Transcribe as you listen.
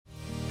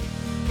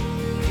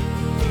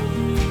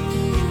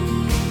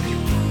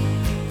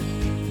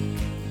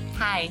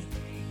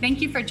Thank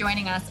you for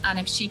joining us on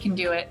If She Can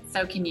Do It,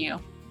 So Can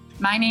You.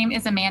 My name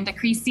is Amanda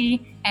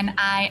Creasy, and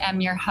I am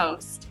your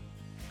host.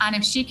 On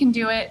If She Can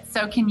Do It,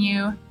 So Can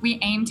You, we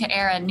aim to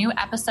air a new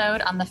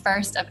episode on the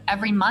first of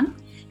every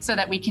month so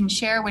that we can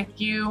share with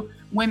you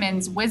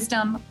women's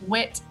wisdom,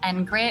 wit,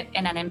 and grit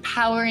in an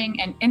empowering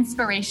and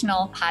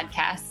inspirational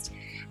podcast.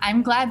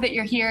 I'm glad that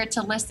you're here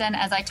to listen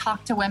as I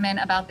talk to women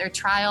about their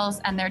trials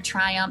and their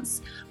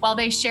triumphs while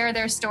they share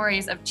their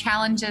stories of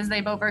challenges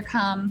they've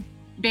overcome,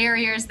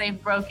 barriers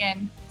they've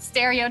broken,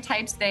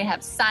 stereotypes they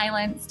have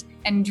silenced,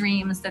 and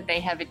dreams that they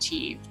have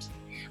achieved.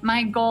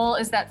 My goal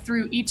is that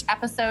through each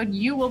episode,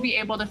 you will be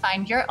able to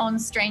find your own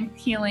strength,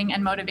 healing,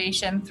 and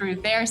motivation through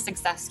their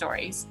success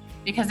stories.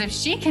 Because if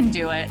she can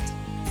do it,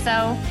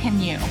 so can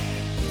you.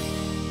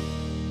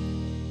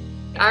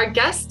 Our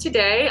guest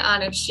today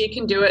on If She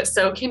Can Do It,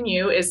 So Can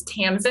You is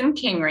Tamsin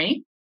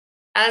Kingery.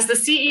 As the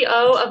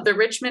CEO of the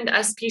Richmond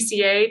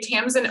SPCA,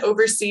 Tamsin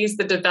oversees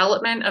the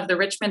development of the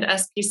Richmond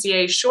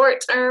SPCA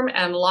short-term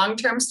and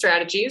long-term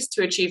strategies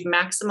to achieve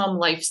maximum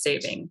life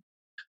saving.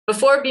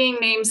 Before being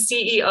named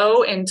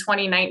CEO in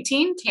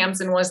 2019,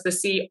 Tamsin was the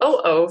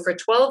COO for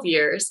 12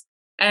 years,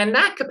 and in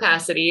that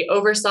capacity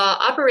oversaw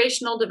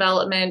operational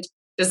development,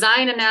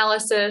 design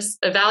analysis,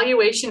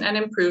 evaluation and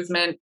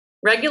improvement,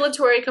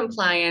 regulatory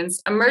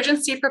compliance,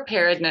 emergency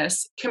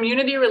preparedness,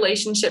 community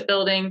relationship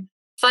building,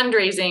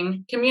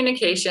 fundraising,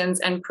 communications,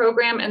 and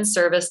program and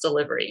service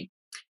delivery.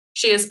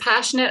 She is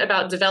passionate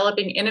about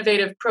developing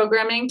innovative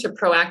programming to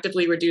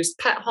proactively reduce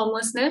pet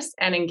homelessness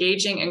and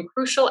engaging in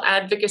crucial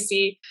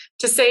advocacy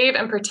to save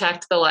and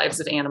protect the lives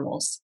of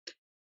animals.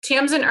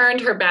 Tamsin earned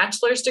her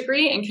bachelor's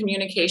degree in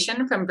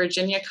communication from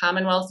Virginia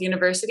Commonwealth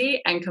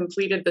University and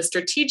completed the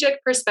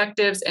Strategic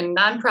Perspectives in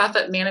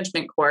Nonprofit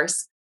Management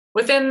course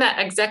within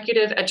the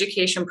Executive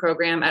Education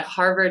program at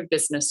Harvard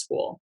Business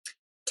School.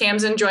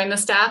 Tamsin joined the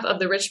staff of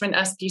the Richmond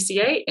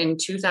SPCA in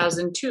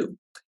 2002.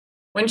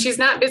 When she's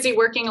not busy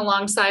working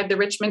alongside the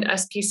Richmond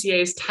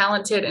SPCA's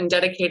talented and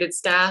dedicated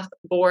staff,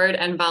 board,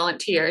 and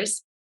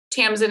volunteers,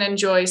 Tamsin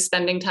enjoys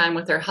spending time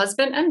with her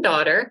husband and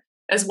daughter,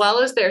 as well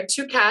as their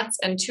 2 cats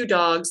and 2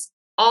 dogs,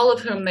 all of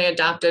whom they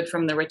adopted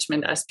from the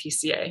Richmond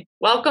SPCA.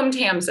 Welcome,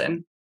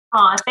 Tamsin.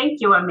 Oh, thank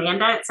you,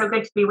 Amanda. It's so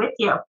good to be with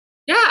you.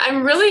 Yeah,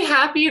 I'm really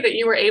happy that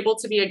you were able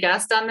to be a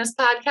guest on this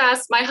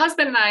podcast. My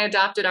husband and I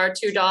adopted our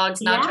 2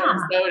 dogs, Nacho and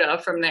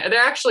Soda, from there. They're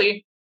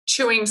actually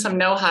chewing some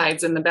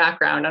no-hides in the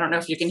background. I don't know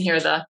if you can hear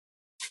the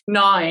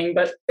gnawing,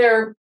 but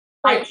they're...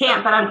 I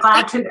can't, but I'm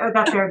glad to know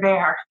that they're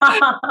there.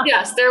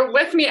 Yes, they're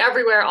with me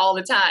everywhere all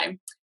the time.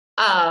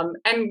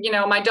 And, you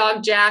know, my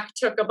dog Jack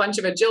took a bunch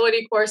of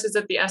agility courses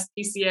at the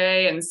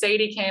SPCA, and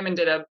Sadie came and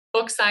did a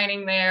book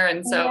signing there.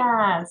 And so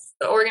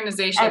the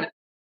organization is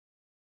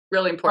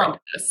really important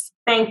to us.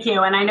 Thank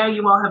you. And I know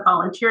you all have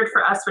volunteered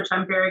for us, which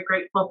I'm very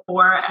grateful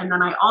for. And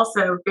then I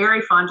also very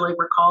fondly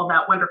recall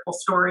that wonderful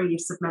story you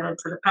submitted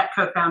to the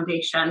Petco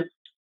Foundation,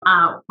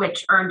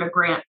 which earned a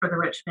grant for the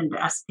Richmond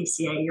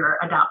SPCA, your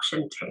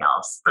adoption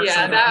tales.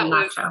 Yeah,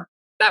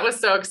 that was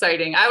so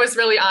exciting. I was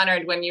really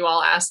honored when you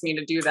all asked me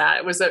to do that.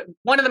 It was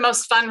one of the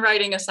most fun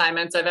writing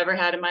assignments I've ever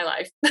had in my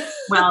life.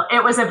 Well,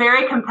 it was a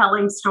very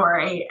compelling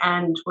story,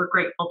 and we're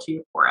grateful to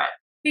you for it.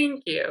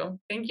 Thank you.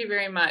 Thank you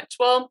very much.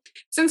 Well,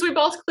 since we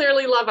both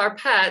clearly love our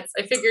pets,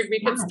 I figured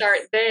we could start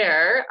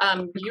there.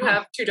 You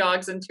have 2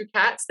 dogs and 2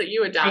 cats that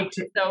you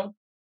adopted. So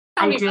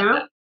I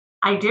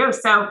do.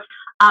 So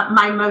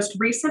my most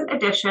recent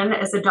addition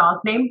is a dog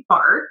named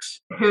Bart,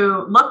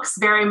 who looks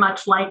very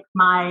much like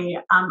my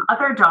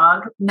other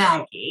dog,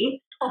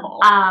 Maggie.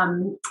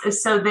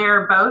 So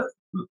they're both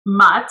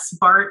mutts.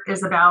 Bart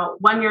is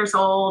about 1 year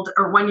old,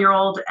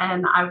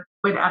 and I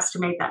would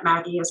estimate that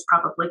Maggie is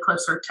probably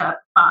closer to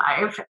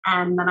 5.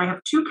 And then I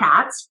have 2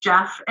 cats,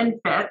 Jeff and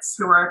Fitz,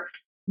 who are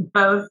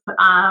both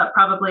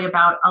probably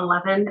about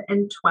 11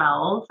 and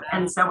 12.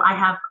 And so I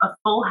have a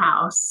full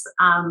house,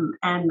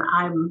 and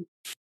I'm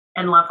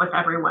in love with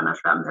every one of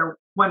them. They're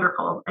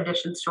wonderful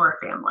additions to our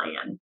family,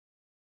 and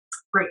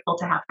grateful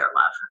to have their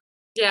love.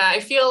 Yeah, I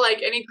feel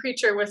like any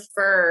creature with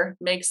fur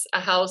makes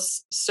a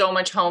house so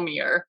much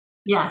homier.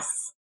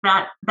 Yes,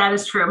 that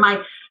is true.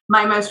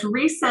 My most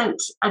recent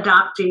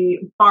adoptee,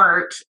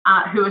 Bart,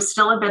 who is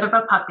still a bit of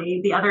a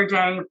puppy, the other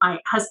day, my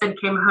husband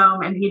came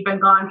home and he'd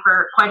been gone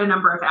for quite a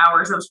number of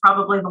hours. It was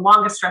probably the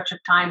longest stretch of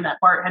time that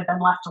Bart had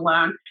been left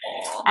alone.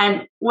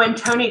 And when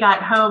Tony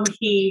got home,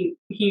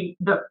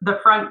 the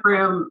front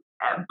room,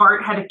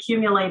 Bart had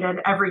accumulated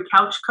every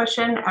couch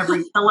cushion,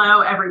 every pillow,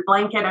 every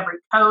blanket, every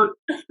coat,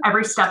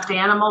 every stuffed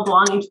animal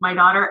belonging to my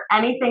daughter,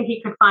 anything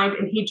he could find,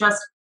 and he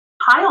just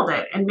piled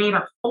it and made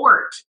a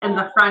fort in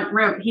the front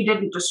room. He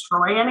didn't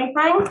destroy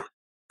anything.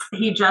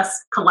 He just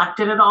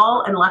collected it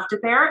all and left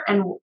it there.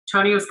 And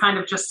Tony was kind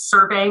of just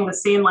surveying the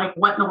scene like,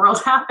 what in the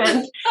world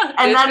happened?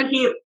 And then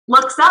he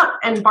looks up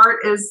and Bart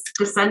is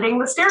descending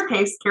the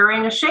staircase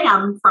carrying a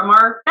sham from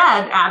our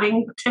bed,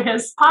 adding to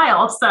his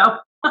pile. So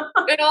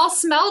it all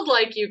smelled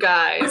like you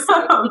guys.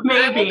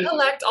 Maybe. I will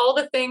collect all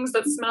the things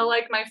that smell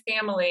like my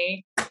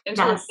family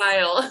into a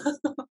pile.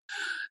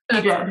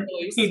 He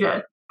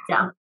did.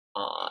 Yeah.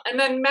 Aw. And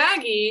then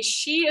Maggie,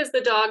 she is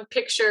the dog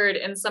pictured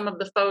in some of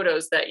the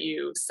photos that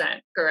you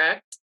sent,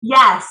 correct?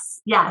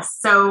 Yes, yes.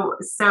 So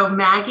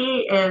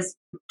Maggie is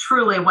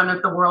truly one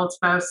of the world's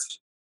most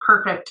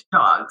perfect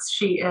dogs.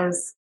 She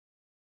is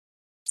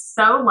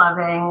so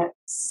loving,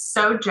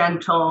 so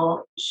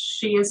gentle.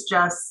 She is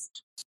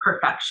just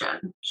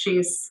perfection.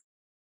 She's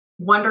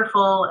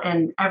wonderful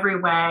in every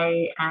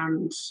way,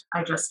 and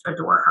I just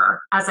adore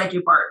her, as I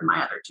do Bart and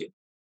my other two at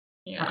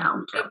Yeah.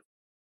 home too.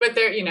 But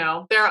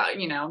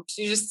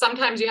you just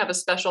sometimes you have a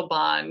special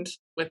bond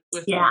with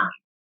one. Yeah,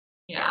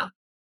 Yeah.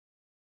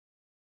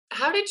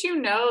 How did you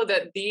know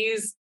that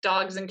these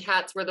dogs and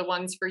cats were the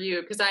ones for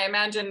you? Because I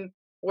imagine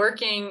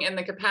working in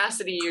the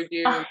capacity you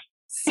do,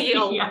 see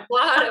a yeah,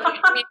 lot of.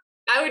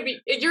 I mean,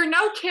 you're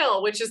no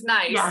kill, which is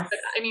nice. yes, But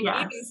I mean,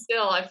 even yes.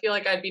 still, I feel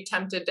like I'd be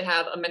tempted to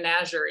have a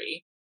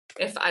menagerie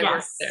if I worked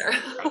Yes, there.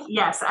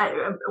 yes.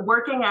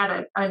 Working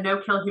at a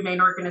no-kill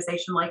humane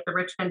organization like the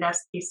Richmond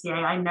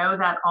SPCA, I know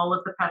that all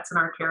of the pets in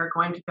our care are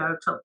going to go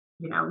to,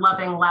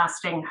 loving,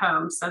 lasting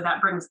homes. So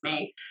that brings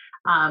me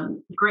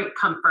great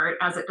comfort,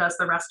 as it does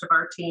the rest of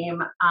our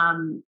team.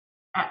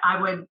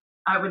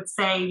 I would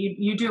say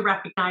you do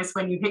recognize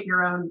when you hit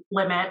your own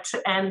limit,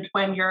 and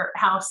when your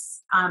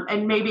house,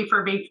 and maybe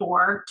for me,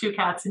 2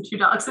 cats and 2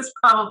 dogs is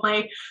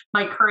probably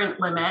my current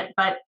limit,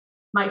 but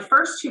my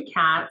first 2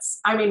 cats,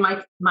 I mean,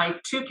 my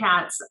 2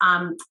 cats,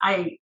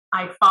 I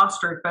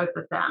fostered both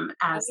of them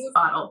as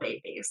bottle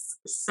babies.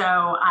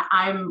 So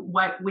I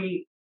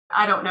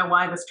don't know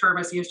why this term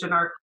is used in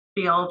our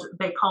field.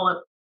 They call it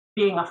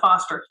being a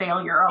foster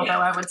failure,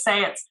 although I would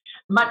say it's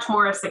much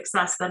more a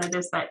success than it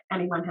is that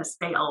anyone has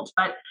failed.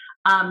 But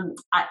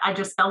I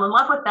just fell in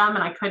love with them,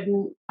 and I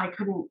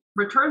couldn't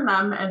return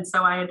them, and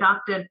so I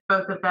adopted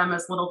both of them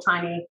as little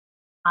tiny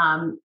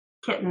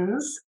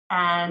kittens,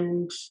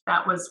 and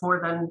that was more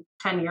than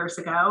 10 years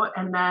ago.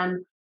 And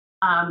then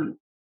um,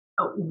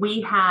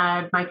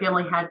 my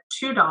family had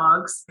 2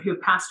 dogs who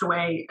passed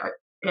away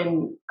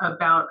in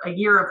about a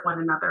year of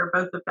one another.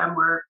 Both of them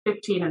were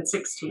 15 and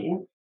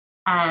 16.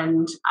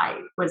 And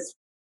I was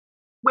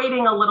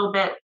waiting a little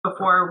bit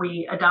before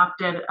we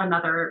adopted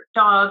another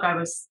dog.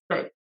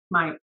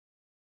 My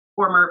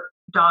former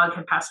dog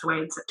had passed away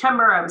in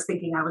September. I was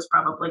thinking I was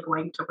probably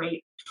going to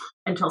wait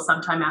until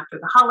sometime after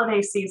the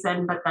holiday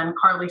season. But then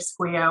Carly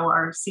Squio,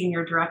 our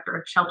senior director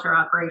of shelter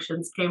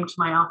operations, came to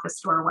my office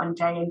door one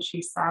day and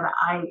she said,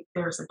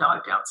 there's a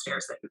dog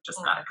downstairs that you've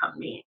just got to come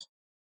meet.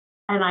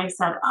 And I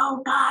said,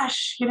 oh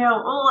gosh,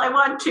 I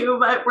want to,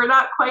 but we're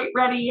not quite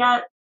ready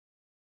yet.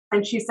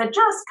 And she said,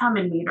 just come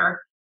and meet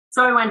her.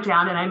 So I went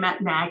down and I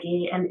met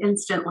Maggie and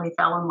instantly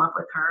fell in love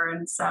with her.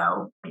 And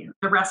so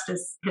the rest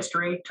is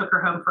history. Took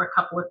her home for a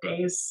couple of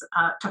days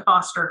to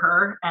foster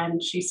her,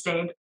 and she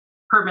stayed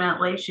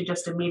permanently. She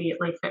just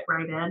immediately fit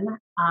right in.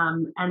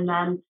 And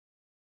then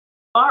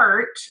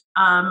Bart,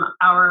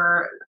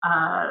 our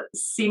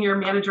senior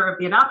manager of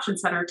the adoption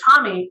center,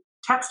 Tommy,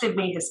 texted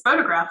me his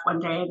photograph one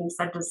day and he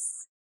said,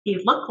 does he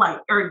look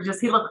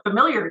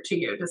familiar to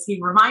you? Does he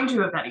remind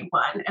you of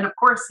anyone? And of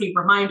course, he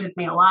reminded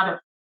me a lot of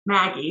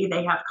Maggie.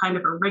 They have kind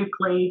of a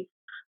wrinkly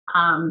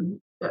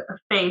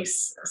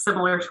face,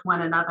 similar to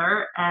one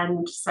another.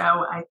 And so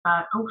I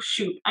thought, oh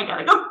shoot, I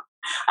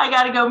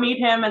gotta go meet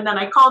him. And then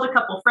I called a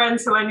couple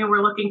friends who I knew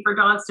were looking for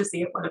dogs to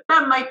see if one of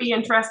them might be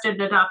interested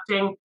in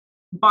adopting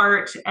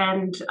Bart,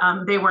 and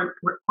they weren't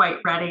quite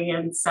ready.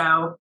 And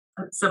so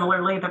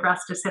similarly, the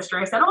rest is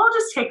history. I said, oh, I'll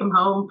just take him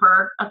home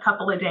for a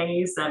couple of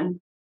days, and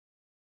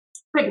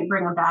couldn't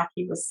bring him back.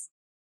 He was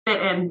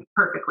fit in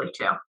perfectly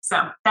too.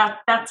 So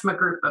that's my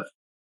group of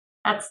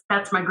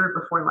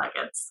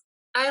 4-leggeds.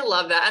 I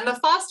love that. And the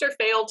foster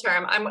fail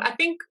term, I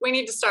think we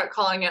need to start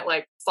calling it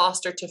like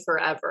foster to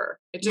forever.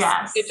 It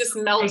just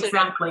melted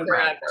exactly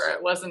forever. Right.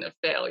 It wasn't a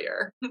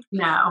failure.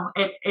 No,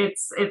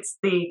 it's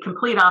the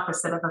complete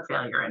opposite of a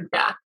failure. In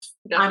fact,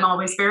 I'm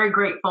always very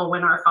grateful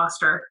when our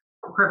foster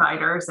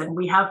providers, and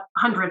we have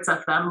hundreds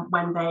of them,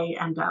 when they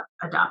end up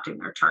adopting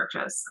their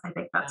charges. I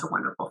think that's a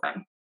wonderful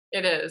thing.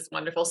 It is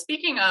wonderful.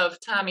 Speaking of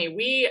Tommy,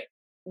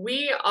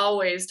 we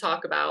always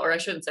talk about, or I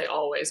shouldn't say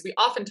always, we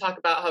often talk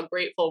about how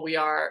grateful we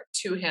are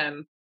to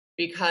him,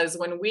 because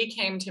when we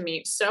came to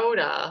meet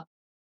Soda,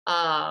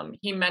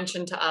 he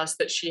mentioned to us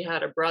that she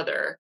had a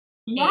brother.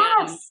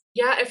 Yes.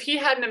 And if he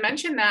hadn't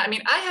mentioned that, I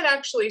mean, I had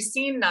actually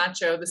seen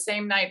Nacho the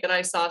same night that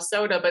I saw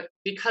Soda, but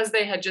because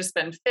they had just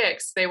been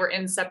fixed, they were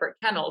in separate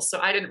kennels. So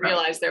I didn't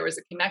realize there was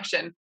a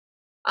connection.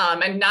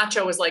 And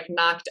Nacho was like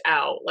knocked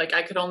out. Like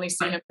I could only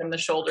see him from the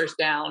shoulders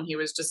down. He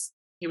was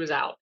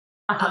out.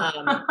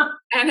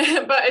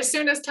 But as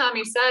soon as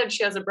Tommy said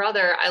she has a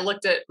brother, I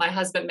looked at my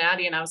husband,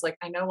 Maddie, and I was like,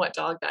 I know what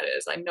dog that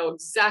is. I know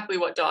exactly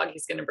what dog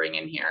he's going to bring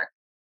in here.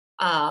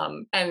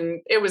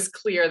 And it was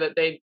clear that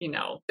they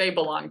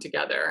belong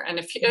together. And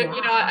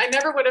I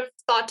never would have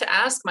thought to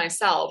ask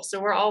myself.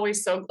 So we're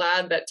always so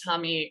glad that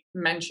Tommy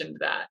mentioned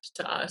that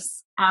to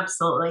us.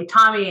 Absolutely.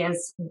 Tommy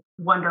is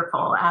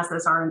wonderful, as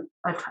is our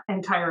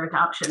entire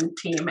adoption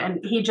team. And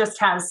he just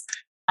has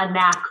a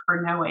knack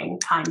for knowing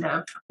kind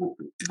of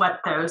what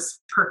those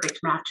perfect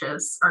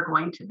matches are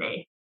going to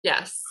be.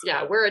 Yes.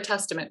 Yeah. We're a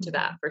testament to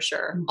that for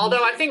sure. Mm-hmm.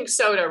 Although I think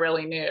Soda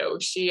really knew.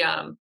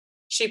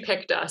 She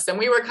picked us, and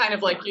we were kind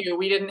of like you.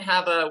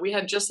 We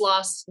had just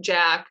lost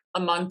Jack a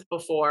month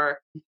before,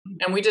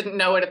 and we didn't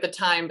know it at the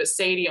time, but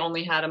Sadie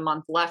only had a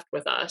month left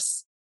with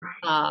us.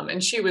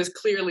 And she was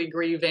clearly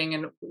grieving,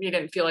 and we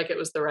didn't feel like it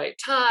was the right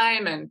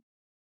time. And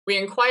we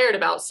inquired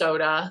about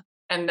Soda,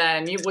 and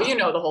then you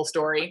know the whole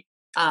story.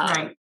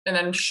 Right. And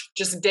then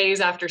just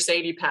days after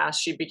Sadie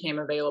passed, she became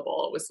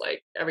available. It was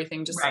like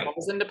everything just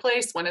falls into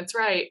place when it's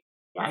right.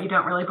 Yeah, you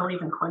don't really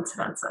believe in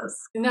coincidences.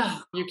 No,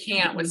 you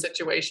can't with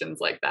situations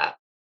like that.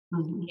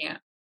 You can't.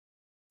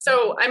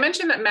 So I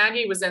mentioned that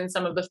Maggie was in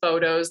some of the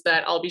photos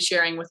that I'll be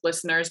sharing with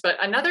listeners,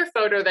 but another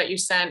photo that you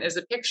sent is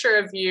a picture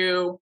of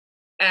you,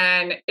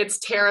 and it's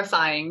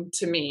terrifying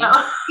to me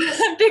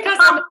because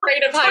I'm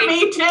afraid of heights.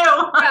 Me too.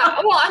 Yeah.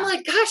 Well, I'm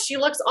like, gosh, she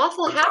looks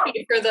awful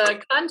happy for the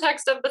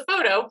context of the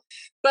photo,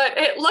 but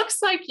it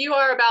looks like you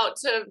are about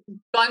to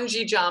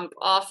bungee jump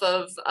off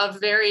of a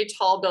very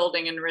tall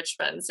building in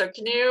Richmond. So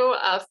can you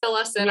fill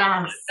us in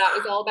on what that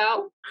was all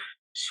about?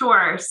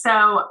 Sure.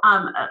 So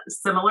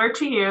similar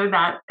to you,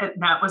 that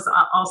was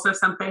also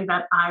something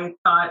that I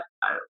thought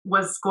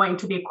was going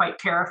to be quite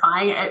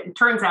terrifying. It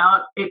turns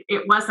out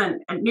it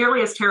wasn't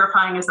nearly as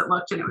terrifying as it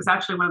looked, and it was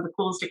actually one of the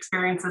coolest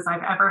experiences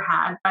I've ever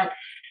had. But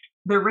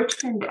the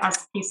Richmond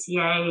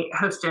SPCA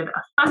hosted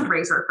a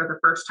fundraiser for the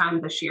first time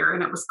this year,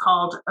 and it was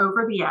called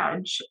Over the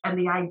Edge. And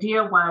the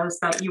idea was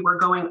that you were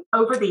going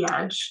over the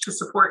edge to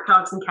support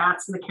dogs and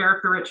cats in the care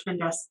of the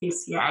Richmond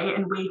SPCA.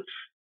 And we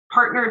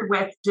partnered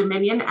with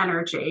Dominion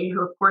Energy,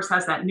 who of course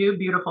has that new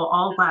beautiful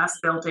all glass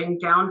building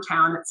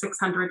downtown at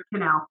 600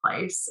 Canal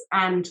Place.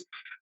 And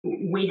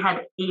we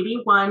had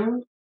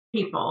 81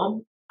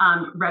 people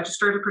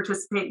register to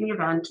participate in the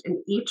event,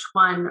 and each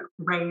one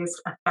raised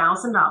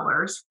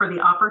 $1,000 for the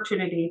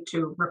opportunity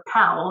to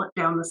rappel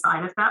down the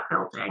side of that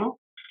building.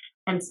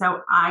 And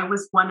so I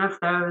was one of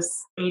those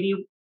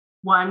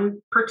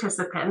 81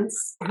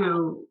 participants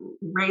who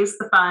raised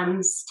the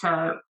funds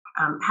to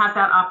had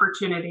that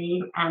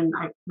opportunity, and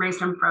I raised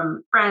them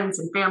from friends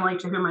and family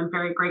to whom I'm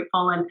very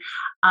grateful. And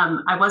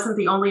I wasn't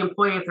the only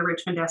employee of the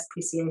Richmond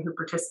SPCA who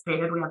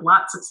participated. We had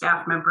lots of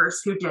staff members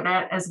who did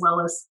it, as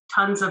well as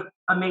tons of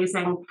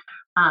amazing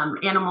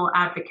animal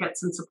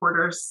advocates and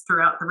supporters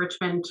throughout the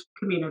Richmond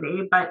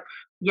community. But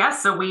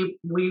yes, so we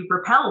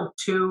rappelled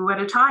 2 at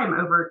a time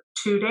over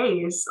 2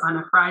 days on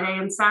a Friday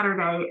and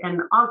Saturday in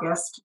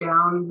August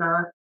down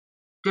the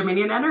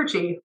Dominion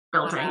Energy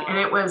building, and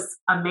it was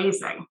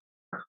amazing.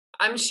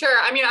 I'm sure.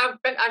 I mean,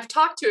 I've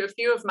talked to a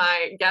few of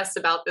my guests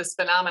about this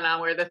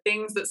phenomenon where the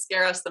things that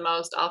scare us the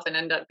most often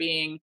end up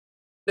being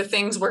the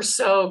things we're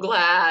so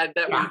glad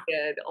that we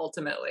did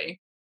ultimately.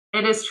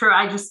 It is true.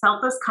 I just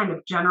felt this kind of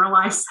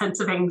generalized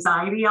sense of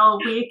anxiety all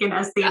week. And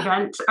as the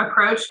event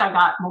approached, I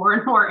got more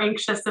and more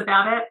anxious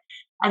about it.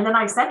 And then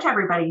I said to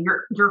everybody,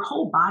 your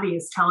whole body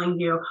is telling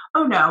you,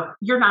 oh no,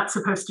 you're not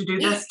supposed to do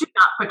this. Do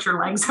not put your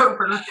legs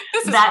over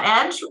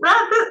that edge.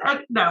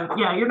 No,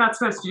 you're not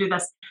supposed to do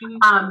this.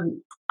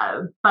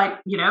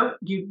 But you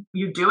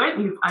do it.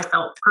 And I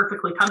felt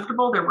perfectly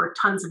comfortable. There were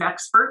tons of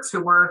experts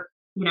who were,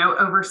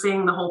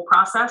 overseeing the whole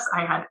process.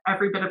 I had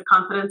every bit of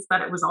confidence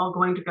that it was all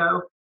going to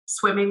go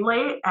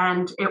swimmingly.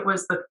 And it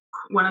was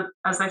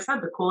as I said,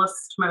 the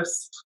coolest,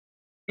 most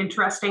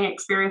interesting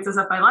experiences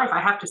of my life. I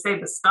have to say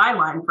the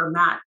skyline from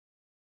that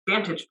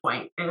vantage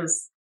point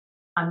is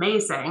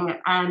amazing.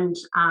 And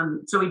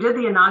so we did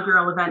the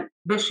inaugural event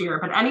this year,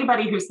 but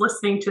anybody who's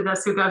listening to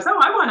this who goes, oh,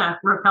 I want to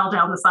rappel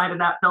down the side of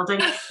that building,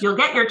 you'll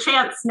get your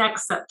chance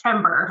next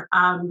September.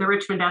 The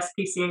Richmond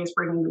SPCA is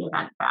bringing the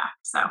event back.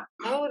 So.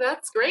 Oh,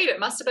 that's great. It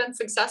must have been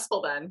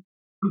successful then.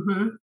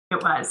 Mm-hmm.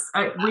 It was.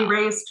 We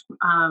raised,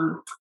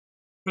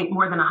 I think,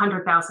 more than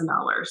 $100,000.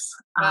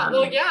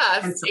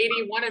 If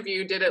 81 of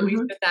you did at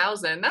least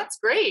 1,000, that's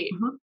great.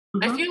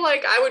 I feel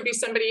like I would be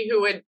somebody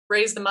who would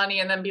raise the money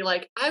and then be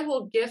like, I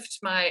will gift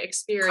my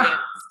experience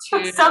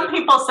to. Some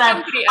people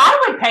said,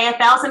 I would pay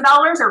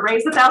 $1,000 or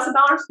raise $1,000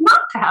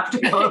 not to have to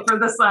go over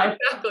the side.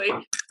 Exactly.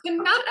 To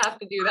not have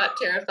to do that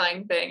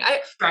terrifying thing.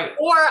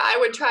 Or I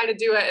would try to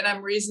do it, and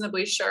I'm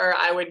reasonably sure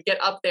I would get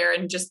up there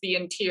and just be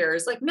in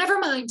tears. Like, never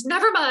mind.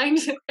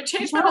 I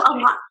changed my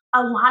mind.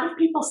 A lot of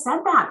people said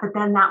that, but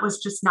then that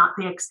was just not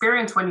the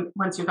experience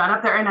once you got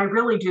up there. And I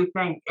really do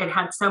think it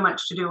had so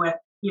much to do with,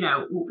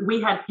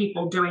 we had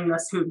people doing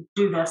this who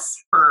do this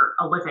for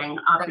a living,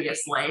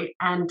 obviously. Right.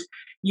 And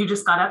you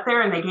just got up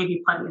there and they gave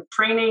you plenty of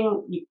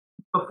training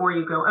before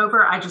you go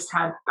over. I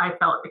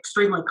felt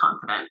extremely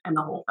confident in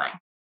the whole thing.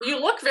 You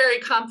look very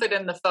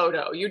confident in the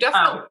photo. You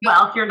definitely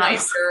you're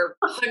nice. You're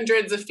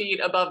hundreds of feet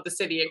above the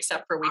city,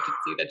 except for we can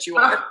see that you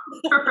are.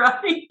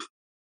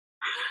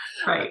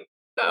 Right.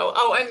 So,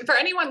 and for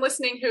anyone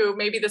listening who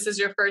maybe this is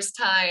your first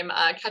time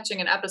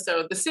catching an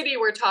episode, the city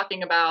we're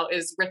talking about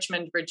is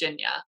Richmond,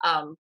 Virginia,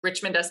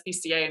 Richmond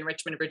SPCA in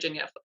Richmond,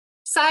 Virginia.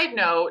 Side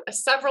note,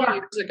 several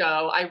years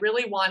ago, I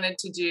really wanted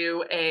to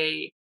do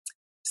a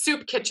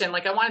soup kitchen.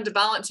 Like I wanted to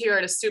volunteer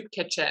at a soup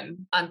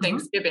kitchen on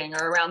Thanksgiving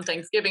or around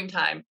Thanksgiving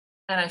time.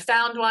 And I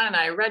found one and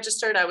I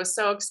registered. I was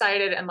so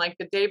excited. And like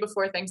the day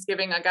before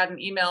Thanksgiving, I got an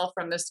email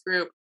from this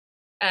group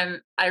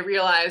and I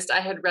realized I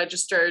had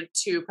registered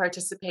to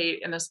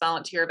participate in this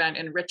volunteer event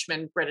in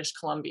Richmond, British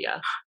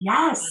Columbia.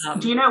 Yes.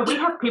 Do you know, we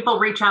have people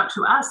reach out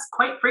to us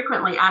quite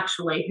frequently,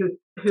 actually,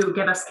 who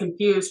get us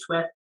confused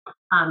with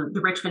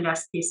the Richmond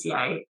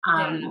SPCA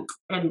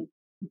in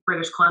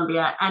British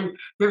Columbia. And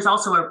there's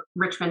also a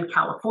Richmond,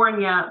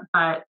 California,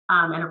 but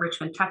and a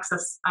Richmond,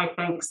 Texas, I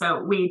think.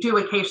 So we do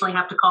occasionally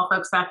have to call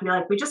folks back and be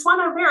like, we just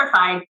want to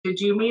verify, did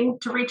you mean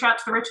to reach out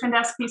to the Richmond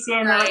SPCA?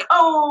 And they're like,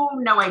 oh,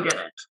 no, I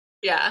didn't.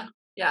 Yeah.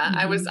 Yeah,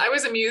 Mm-hmm. I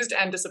was amused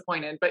and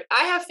disappointed, but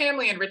I have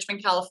family in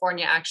Richmond,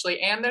 California,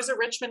 actually, and there's a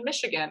Richmond,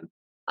 Michigan.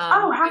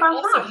 How about I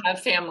also have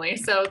family,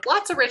 so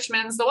lots of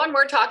Richmonds. The one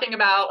we're talking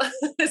about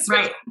is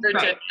Richmond,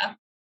 Virginia.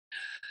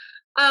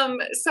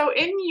 Right. So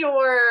in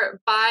your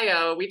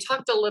bio, we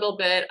talked a little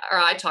bit, or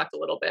I talked a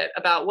little bit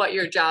about what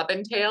your job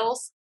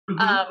entails.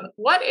 Mm-hmm.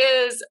 What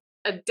is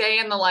a day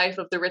in the life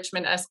of the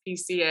Richmond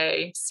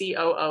SPCA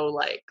COO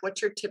like?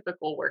 What's your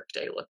typical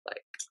workday look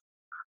like?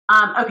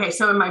 Okay,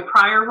 so in my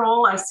prior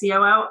role as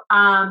COO.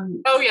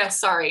 Oh, yes,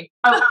 sorry.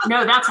 Oh,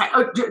 no, that's right.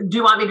 Oh, do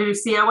you want me to do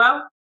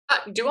COO?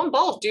 Do them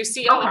both. Do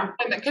COO,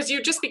 because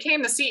you just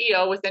became the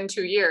CEO within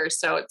 2 years,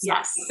 so it's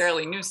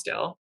fairly new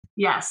still.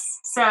 Yes.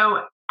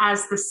 So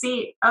as the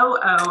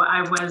COO,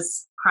 I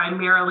was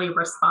primarily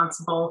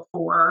responsible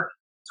for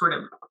sort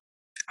of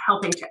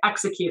helping to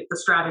execute the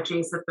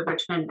strategies of the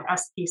Richmond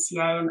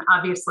SPCA, and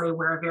obviously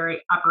we're a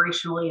very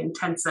operationally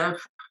intensive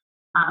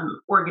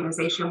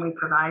organization. We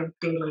provide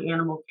daily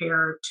animal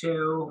care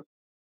to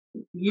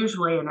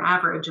usually an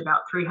average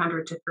about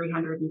 300 to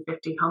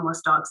 350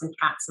 homeless dogs and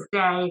cats a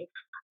day.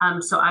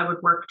 So I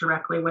would work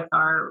directly with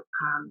our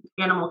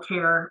animal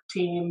care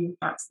team.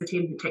 That's the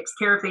team who takes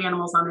care of the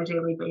animals on a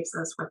daily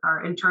basis, with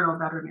our internal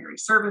veterinary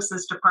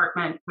services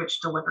department, which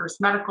delivers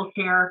medical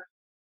care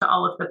to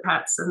all of the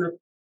pets in the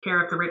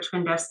care of the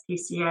Richmond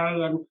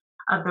SPCA. And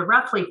of the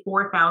roughly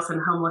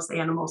 4,000 homeless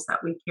animals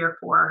that we care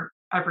for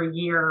every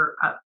year,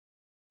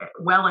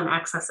 well in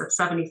excess of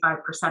 75%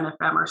 of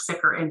them are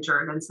sick or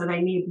injured. And so they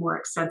need more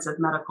extensive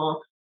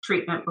medical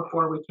treatment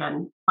before we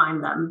can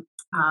find them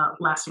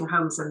lasting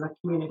homes in the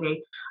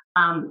community.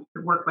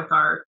 Work with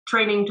our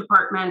training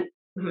department,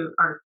 who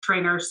are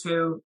trainers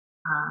who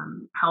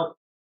help,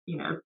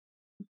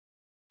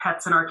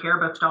 pets in our care,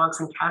 both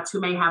dogs and cats, who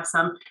may have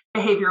some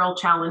behavioral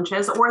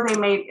challenges, or they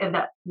may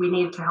that we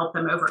need to help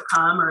them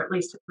overcome, or at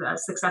least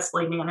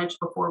successfully manage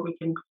before we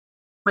can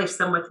place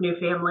them with new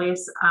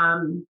families.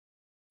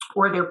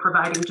 Or they're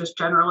providing just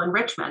general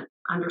enrichment,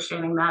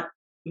 understanding that,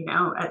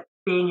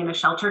 being in a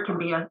shelter can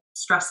be a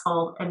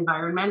stressful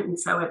environment. And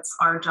so it's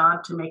our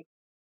job to make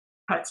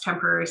pets'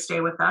 temporary stay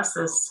with us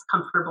as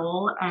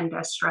comfortable and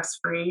as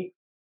stress-free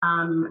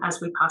as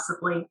we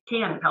possibly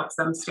can. It helps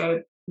them stay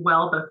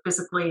well, both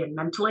physically and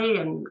mentally,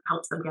 and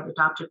helps them get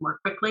adopted more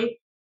quickly.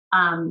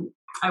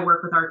 I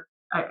work with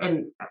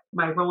in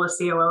my role as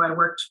COO, I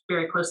worked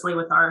very closely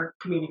with our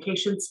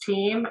communications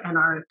team and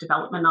our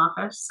development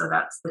office. So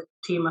that's the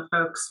team of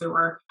folks who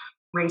are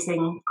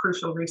raising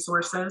crucial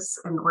resources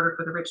in order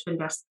for the Richmond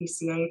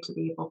SPCA to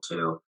be able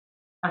to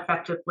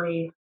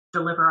effectively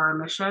deliver our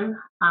mission.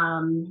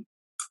 And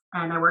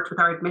I worked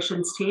with our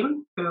admissions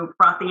team, who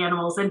brought the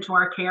animals into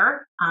our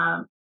care.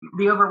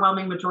 The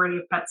overwhelming majority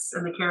of pets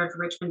in the care of the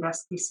Richmond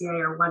SPCA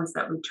are ones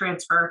that we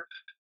transfer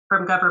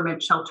from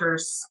government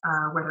shelters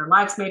where their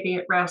lives may be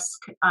at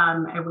risk.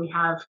 And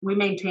we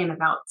maintain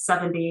about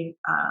 70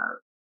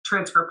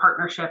 transfer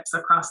partnerships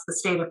across the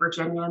state of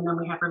Virginia. And then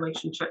we have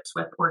relationships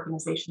with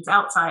organizations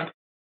outside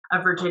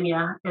of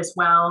Virginia as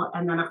well.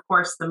 And then, of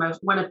course,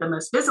 one of the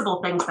most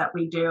visible things that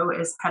we do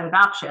is pet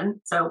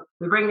adoption. So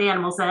we bring the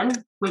animals in,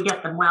 we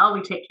get them well,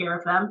 we take care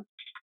of them.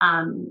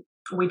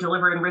 We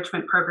deliver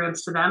enrichment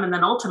programs to them. And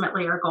then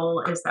ultimately our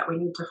goal is that we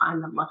need to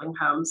find them loving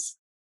homes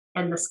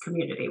in this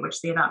community,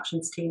 which the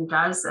adoptions team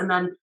does. And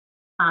then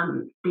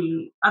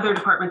the other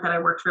department that I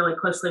worked really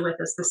closely with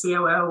as the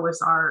COO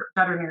was our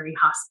veterinary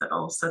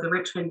hospital. So the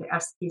Richmond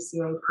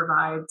SPCA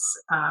provides,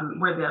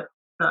 we're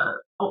the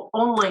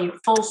only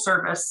full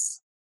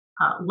service,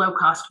 low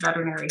cost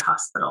veterinary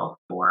hospital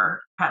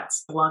for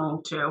pets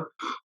belonging to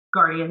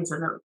guardians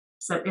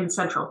in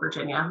Central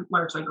Virginia,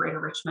 largely Greater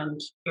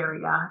Richmond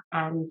area.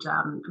 And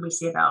we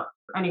see about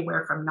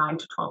anywhere from 9,000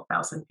 to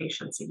 12,000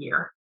 patients a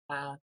year.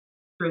 Wow.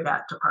 Through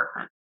that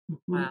department.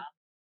 Mm-hmm. Wow,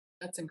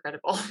 that's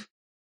incredible.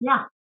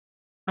 Yeah,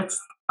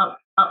 it's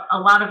a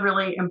lot of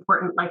really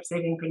important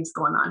life-saving things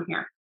going on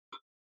here.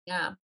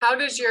 Yeah. How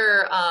does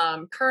your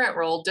current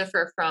role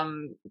differ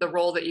from the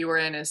role that you were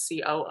in as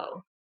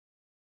COO?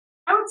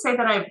 I would say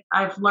that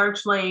I've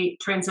largely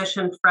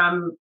transitioned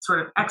from sort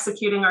of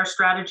executing our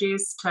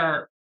strategies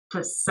to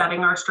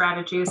setting our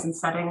strategies and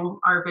setting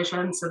our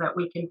vision so that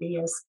we can be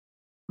as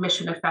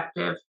mission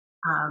effective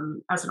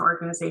as an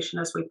organization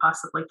as we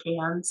possibly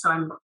can. So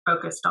I'm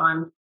focused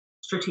on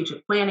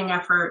strategic planning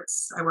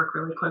efforts. I work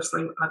really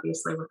closely,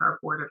 obviously, with our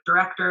board of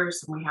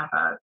directors, and we have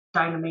a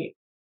dynamite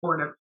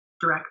board of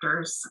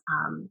directors,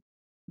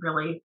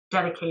 really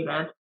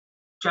dedicated,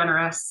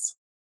 generous,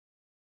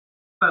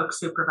 folks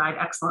who provide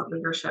excellent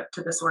leadership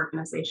to this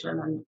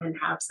organization and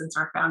have since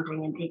our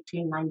founding in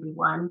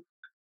 1891.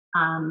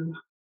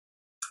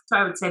 So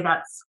I would say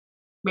that's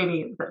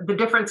maybe the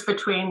difference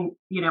between,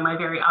 my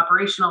very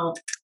operational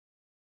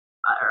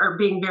or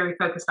being very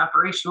focused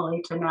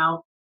operationally to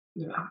now,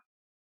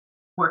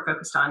 more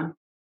focused on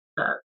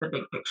the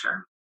big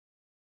picture.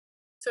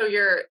 So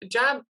your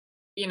job,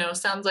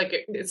 sounds like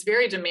it's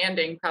very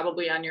demanding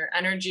probably on your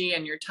energy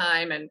and your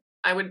time. And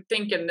I would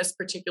think in this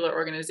particular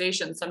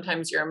organization,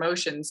 sometimes your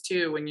emotions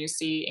too, when you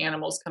see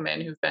animals come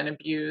in who've been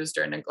abused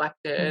or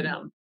neglected.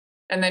 Mm-hmm.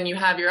 And then you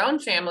have your own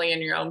family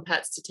and your own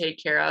pets to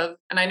take care of.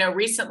 And I know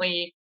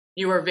recently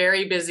you were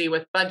very busy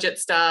with budget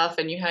stuff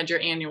and you had your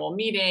annual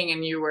meeting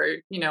and you were,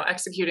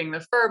 executing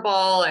the fur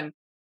ball. And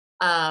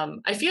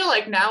I feel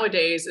like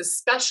nowadays,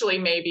 especially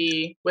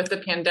maybe with the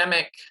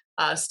pandemic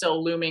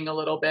still looming a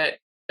little bit,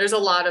 there's a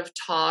lot of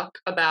talk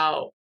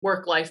about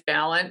work-life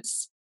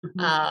balance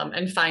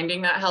and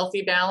finding that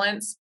healthy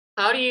balance.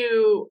 How do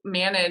you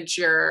manage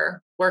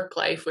your work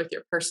life with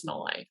your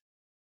personal life?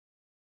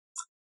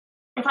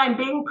 If I'm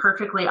being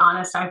perfectly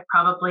honest, I've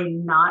probably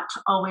not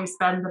always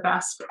been the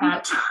best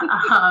at.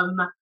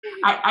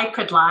 I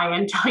could lie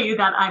and tell you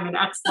that I'm an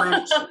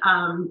excellent.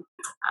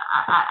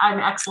 I'm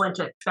excellent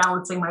at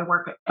balancing my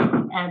work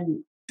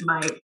and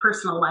my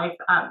personal life.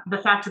 The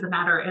fact of the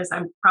matter is,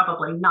 I'm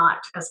probably not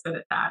as good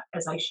at that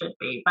as I should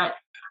be. But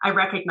I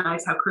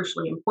recognize how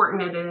crucially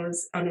important it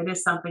is, and it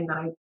is something that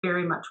I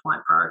very much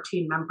want for our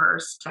team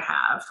members to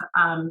have.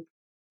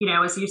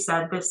 As you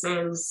said, this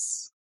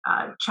is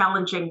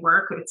challenging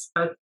work. It's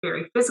both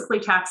very physically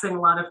taxing a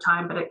lot of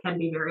time, but it can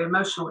be very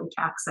emotionally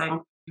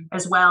taxing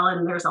as well.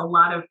 And there's a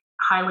lot of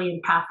highly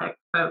empathic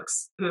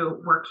folks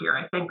who work here.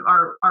 I think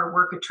our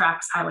work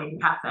attracts highly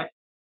empathic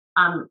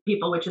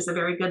people, which is a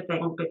very good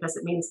thing because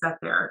it means that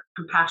they're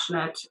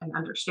compassionate and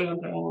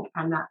understanding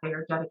and that they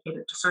are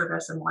dedicated to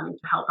service and wanting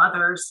to help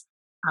others,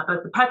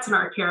 both the pets in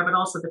our care, but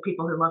also the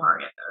people who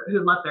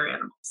love their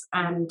animals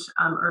and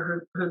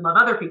or who love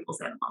other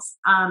people's animals.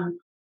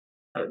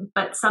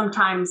 But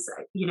sometimes,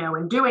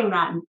 in doing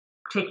that and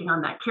taking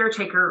on that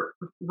caretaker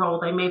role,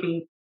 they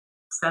maybe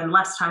spend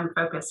less time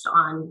focused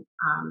on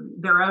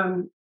their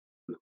own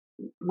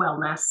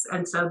wellness.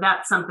 And so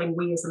that's something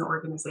we as an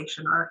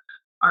organization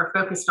are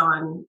focused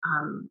on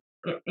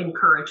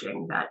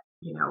encouraging that,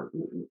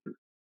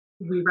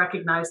 we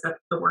recognize that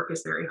the work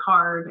is very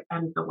hard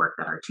and the work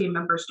that our team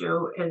members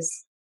do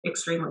is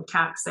extremely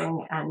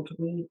taxing. And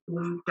we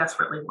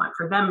desperately want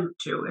for them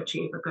to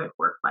achieve a good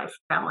work-life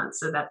balance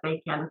so that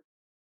they can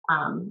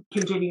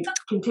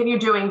continue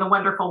doing the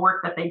wonderful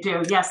work that they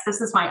do. Yes,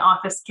 this is my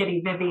office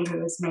kitty, Vivi,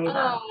 who has made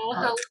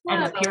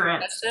an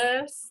appearance.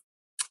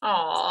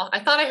 Oh, I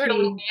thought I heard a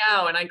little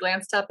meow and I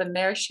glanced up and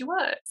there she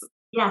was.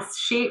 Yes,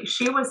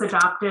 she was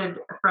adopted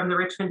from the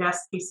Richmond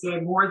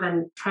SPCA more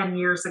than 10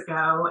 years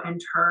ago,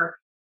 and her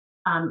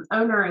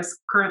owner is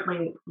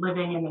currently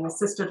living in an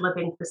assisted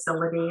living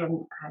facility,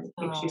 and I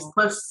think she's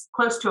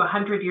close to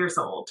 100 years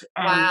old.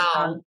 And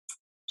wow.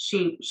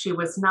 She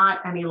was not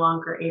any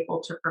longer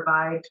able to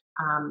provide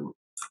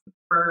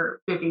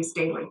for Vivi's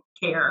daily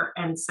care,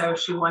 and so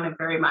she wanted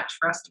very much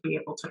for us to be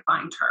able to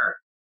find her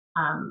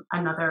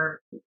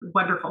another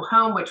wonderful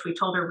home, which we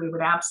told her we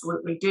would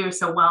absolutely do.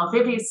 So while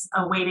Vivi's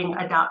awaiting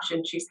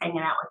adoption, she's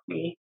hanging out with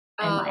me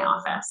in my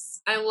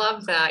office. I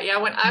love that. Yeah,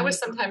 when I was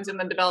sometimes in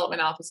the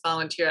development office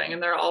volunteering,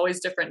 and there are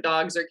always different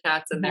dogs or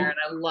cats in there, and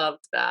I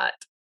loved that.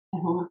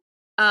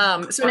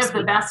 So one of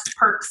the best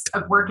perks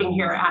of working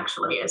here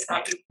actually is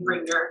that you can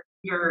bring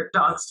your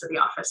dogs to the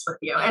office with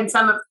you, and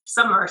some of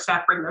our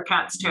staff bring their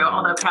cats too.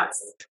 Although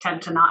cats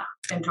tend to not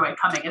enjoy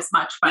coming as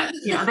much, but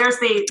there's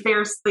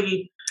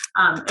the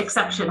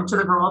exception to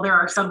the rule. There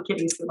are some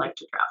kitties who like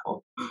to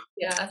travel.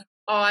 Yeah.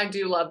 Oh, I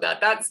do love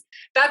that.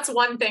 That's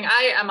one thing.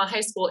 I am a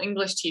high school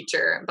English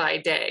teacher by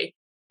day.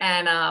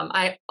 And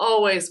I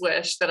always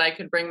wish that I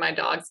could bring my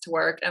dogs to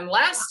work. And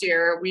last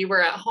year we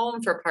were at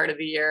home for part of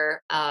the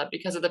year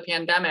because of the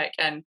pandemic.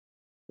 And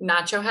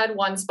Nacho had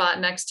one spot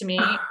next to me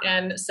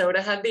and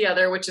Soda had the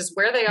other, which is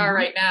where they are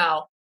right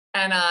now.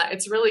 And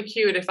it's really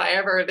cute.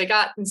 They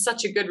got in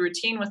such a good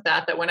routine with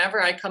that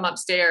whenever I come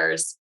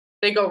upstairs,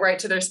 they go right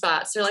to their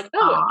spots. They're like,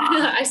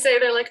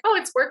 they're like, oh,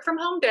 it's work from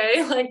home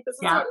day. Like, this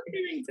is what we're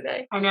doing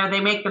today. I know,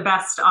 they make the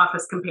best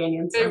office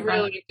companions. They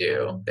really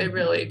do. They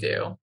really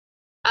do.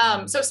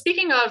 So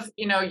speaking of,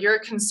 your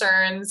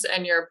concerns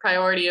and your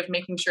priority of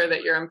making sure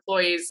that your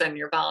employees and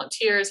your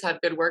volunteers have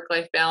good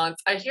work-life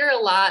balance, I hear a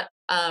lot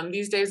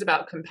these days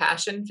about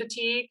compassion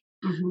fatigue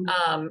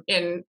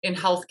in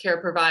healthcare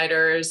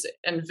providers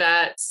and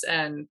vets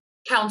and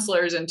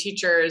counselors and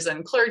teachers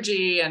and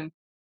clergy. And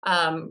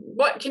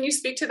what can you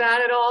speak to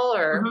that at all?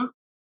 Or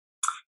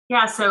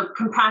Yeah, so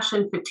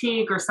compassion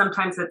fatigue, or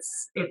sometimes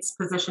it's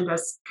positioned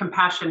as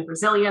compassion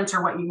resilience,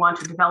 or what you want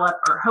to develop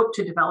or hope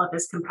to develop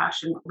is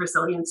compassion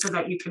resilience, so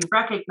that you can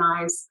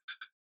recognize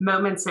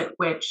moments at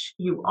which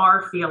you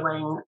are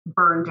feeling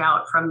burned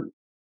out from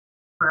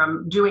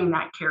from doing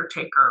that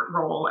caretaker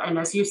role. And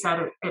as you said,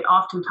 it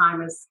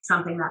oftentimes is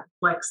something that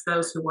afflicts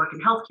those who work in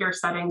healthcare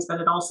settings,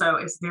 but it also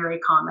is very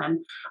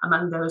common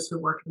among those who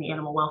work in the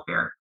animal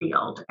welfare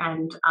field.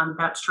 And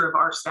that's true of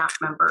our staff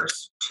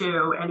members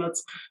too. And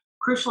it's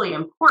crucially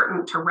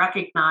important to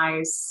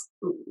recognize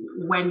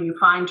when you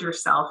find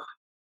yourself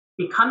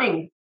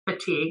becoming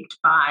fatigued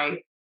by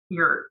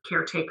your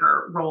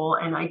caretaker role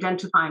and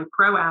identifying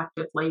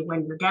proactively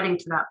when you're getting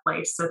to that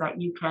place so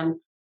that you can,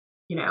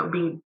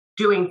 be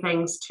doing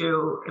things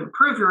to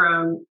improve your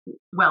own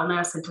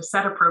wellness and to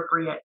set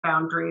appropriate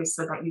boundaries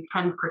so that you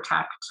can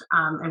protect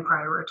and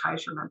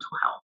prioritize your mental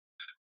health.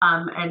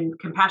 And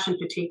compassion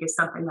fatigue is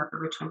something that the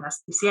Richmond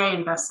SPCA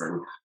invests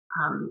in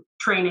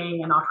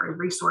training and offering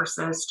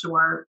resources to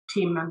our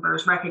team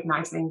members,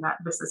 recognizing that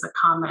this is a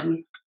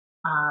common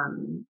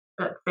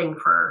thing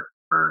for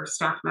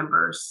staff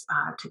members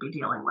to be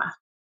dealing with.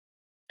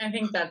 I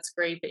think that's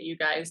great that you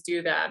guys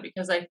do that,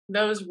 because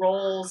those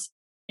roles,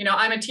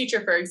 I'm a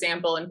teacher, for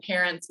example, and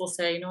parents will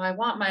say, I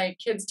want my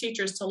kids'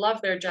 teachers to love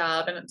their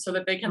job and so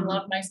that they can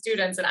love my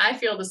students. And I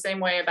feel the same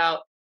way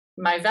about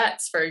my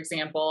vets, for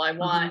example. I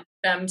want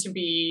them to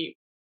be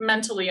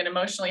mentally and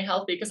emotionally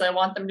healthy because I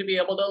want them to be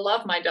able to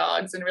love my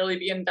dogs and really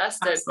be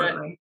invested.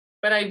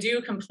 But I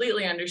do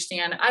completely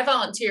understand. I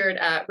volunteered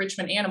at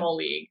Richmond Animal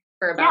League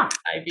for about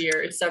 5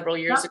 years, several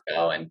years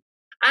ago. And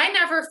I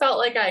never felt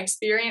like I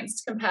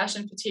experienced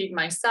compassion fatigue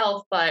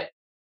myself, but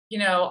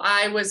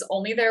I was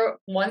only there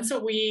once a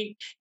week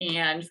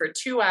and for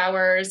 2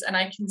 hours, and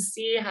I can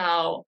see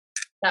how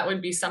that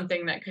would be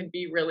something that could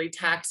be really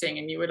taxing,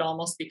 and you would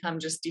almost become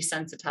just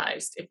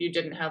desensitized if you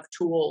didn't have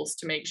tools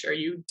to make sure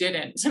you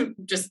didn't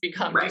just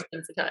become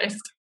desensitized.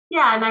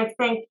 Yeah, and I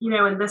think,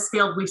 in this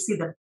field, we see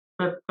the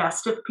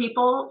best of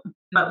people,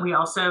 but we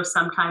also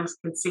sometimes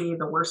can see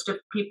the worst of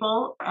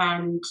people.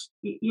 And,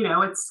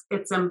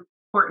 it's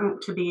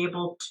important to be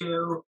able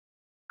to,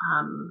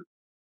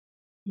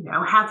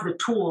 have the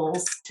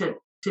tools to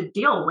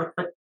deal with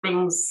the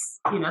things,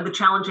 the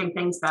challenging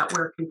things that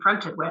we're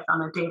confronted with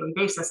on a daily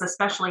basis,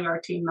 especially our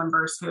team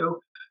members who,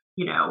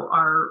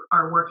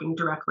 are working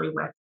directly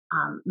with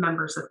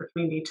members of the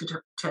community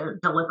to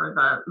deliver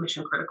the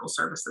mission critical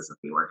services of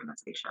the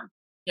organization.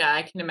 Yeah,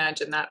 I can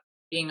imagine that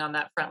being on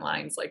that front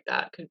lines like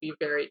that could be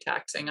very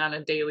taxing on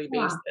a daily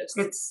basis.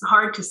 It's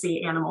hard to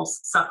see animals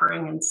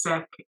suffering and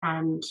sick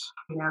and,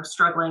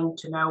 struggling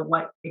to know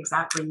what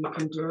exactly you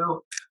can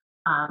do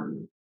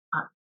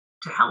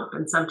to help.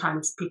 And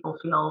sometimes people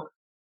feel,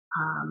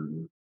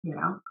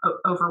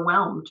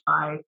 overwhelmed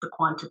by the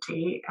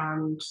quantity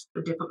and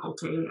the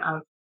difficulty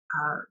of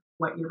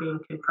what you're being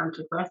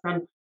confronted with.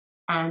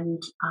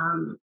 And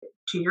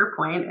to your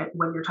point,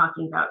 when you're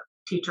talking about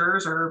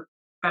teachers or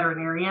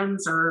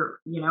veterinarians or,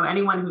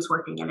 anyone who's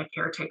working in a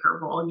caretaker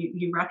role,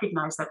 you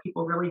recognize that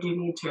people really do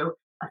need to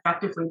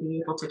effectively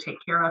be able to take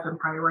care of and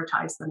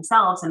prioritize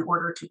themselves in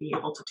order to be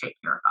able to take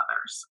care of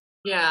others.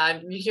 Yeah,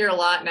 you hear a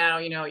lot now,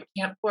 you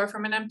can't pour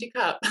from an empty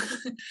cup.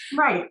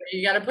 Right.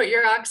 You got to put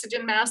your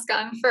oxygen mask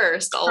on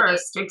first.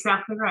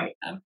 Exactly right.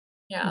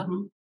 Yeah.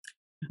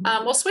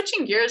 Well,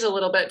 switching gears a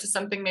little bit to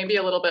something maybe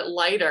a little bit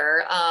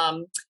lighter.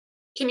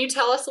 Can you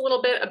tell us a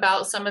little bit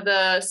about some of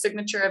the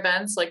signature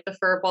events like the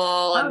Fur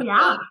Ball and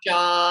the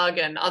Jog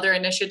and other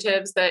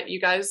initiatives that you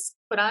guys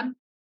put on?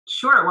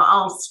 Sure. Well,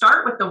 I'll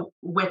start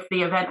with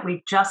the event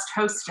we just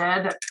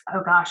hosted.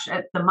 Oh gosh,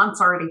 the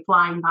month's already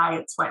flying by.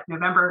 It's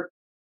November.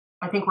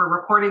 I think we're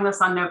recording this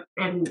in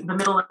the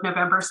middle of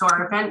November. So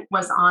our event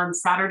was on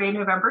Saturday,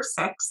 November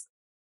 6th,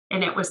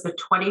 and it was the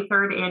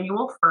 23rd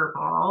annual Fur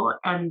Ball.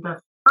 And the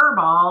Fur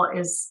Ball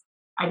is,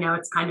 I know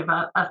it's kind of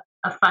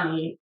a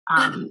funny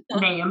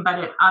name, but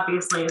it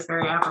obviously is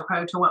very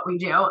apropos to what we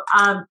do.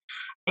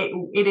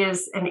 It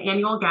is an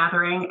annual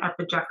gathering at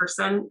the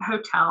Jefferson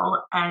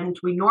Hotel, and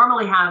we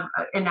normally have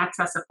in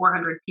excess of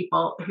 400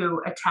 people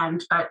who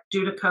attend, but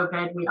due to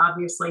COVID, we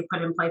obviously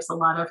put in place a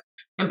lot of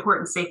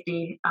important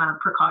safety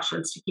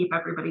precautions to keep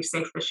everybody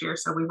safe this year.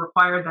 So we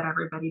required that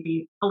everybody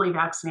be fully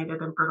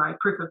vaccinated and provide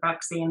proof of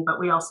vaccine, but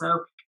we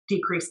also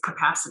decreased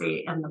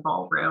capacity in the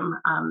ballroom.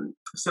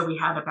 So we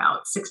had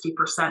about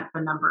 60%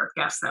 the number of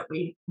guests that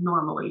we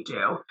normally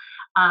do.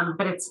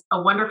 But it's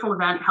a wonderful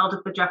event held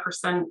at the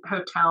Jefferson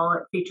Hotel.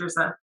 It features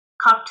a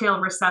cocktail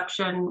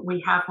reception.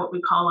 We have what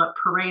we call a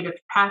parade of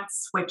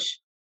pets, which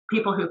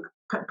people who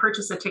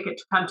purchase a ticket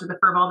to come to the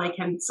Fur Ball, they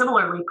can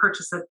similarly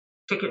purchase a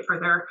ticket for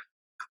their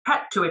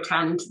pet to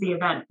attend the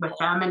event with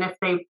them. And if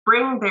they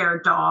bring their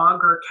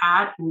dog or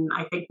cat, and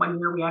I think one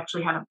year we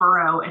actually had a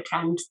burro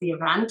attend the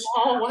event.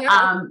 Oh,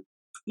 wow.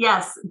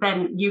 Yes,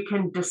 then you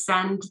can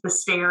descend the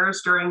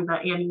stairs during the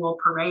annual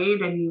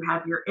parade and you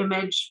have your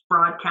image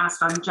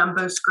broadcast on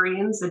jumbo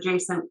screens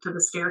adjacent to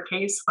the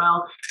staircase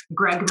while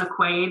Greg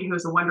McQuaid, who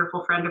is a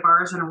wonderful friend of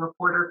ours and a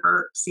reporter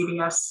for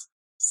CBS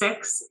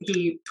 6,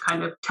 he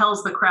kind of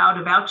tells the crowd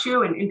about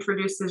you and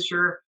introduces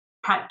your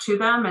pet to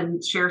them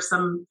and share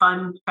some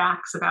fun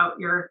facts about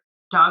your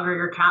dog or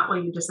your cat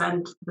while you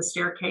descend the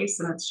staircase.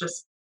 And it's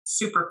just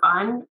super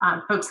fun.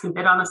 Folks can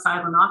bid on a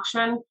silent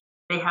auction.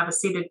 They have a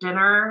seated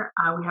dinner.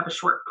 We have a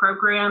short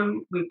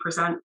program. We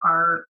present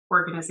our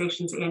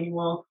organization's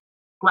annual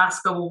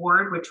Glasgow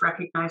Award, which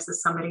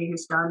recognizes somebody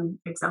who's done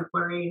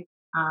exemplary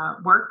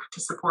work to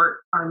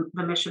support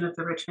the mission of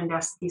the Richmond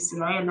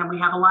SPCA. And then we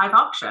have a live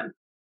auction.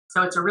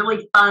 So it's a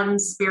really fun,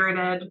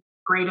 spirited,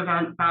 great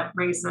event that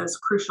raises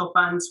crucial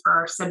funds for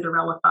our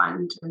Cinderella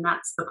Fund. And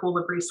that's the pool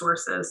of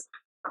resources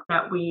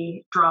that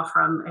we draw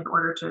from in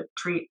order to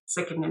treat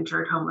sick and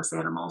injured homeless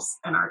animals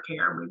in our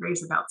care. We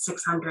raise about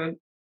 $650,000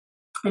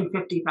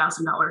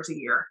 a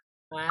year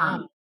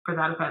for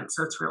that event.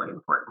 So it's really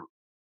important.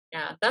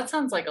 Yeah, that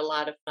sounds like a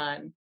lot of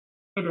fun.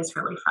 It is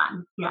really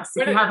fun. Yes.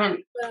 If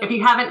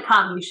you haven't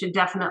come, you should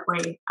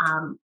definitely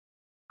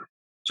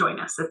join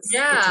us.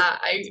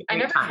 I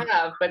never time.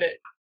 have, but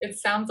it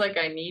sounds like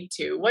I need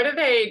to. What do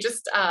they,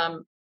 just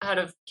out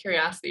of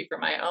curiosity for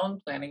my own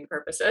planning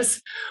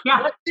purposes,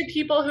 what do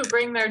people who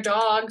bring their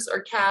dogs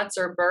or cats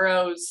or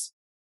burros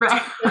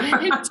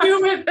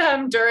do with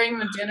them during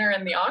the dinner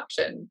and the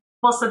auction?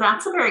 Well, so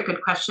that's a very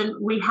good question.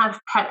 We have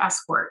pet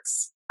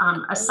escorts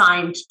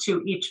assigned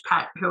to each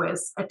pet who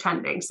is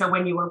attending. So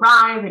when you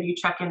arrive and you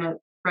check in at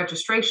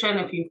registration,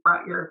 if you've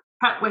brought your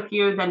pet with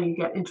you, then you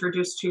get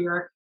introduced to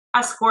your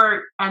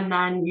escort, and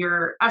then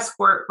your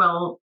escort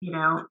will,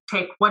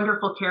 take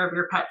wonderful care of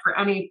your pet for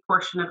any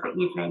portion of the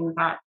evening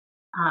that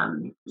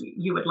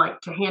you would like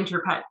to hand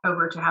your pet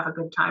over to have a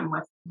good time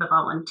with the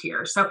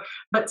volunteers. So,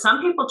 but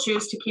some people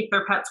choose to keep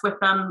their pets with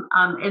them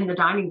in the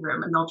dining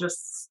room, and they'll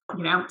just,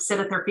 sit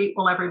at their feet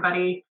while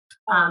everybody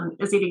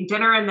is eating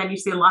dinner. And then you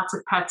see lots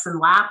of pets in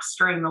laps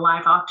during the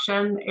live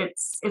auction.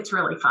 It's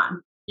really fun.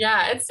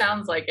 Yeah, it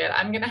sounds like it.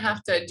 I'm going to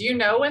have to, do you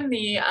know when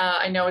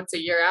I know it's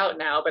a year out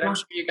now, but I'm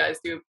sure you guys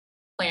do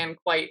plan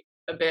quite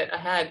a bit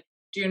ahead.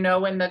 Do you know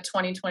when the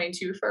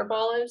 2022 Fur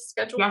Ball is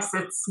scheduled? Yes,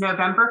 it's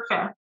November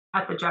 5th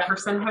at the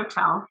Jefferson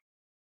Hotel.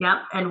 Yep.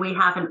 And we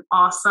have an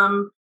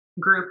awesome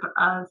group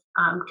of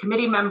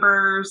committee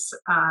members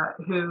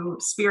who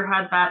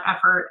spearhead that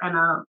effort, and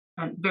a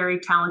very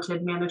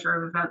talented manager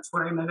of events,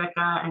 Lori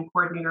Mavica, and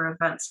coordinator of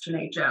events,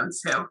 Janae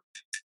Jones,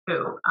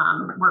 who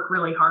work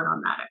really hard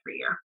on that every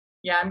year.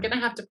 Yeah, I'm going to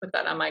have to put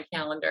that on my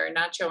calendar.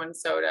 Nacho and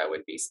soda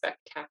would be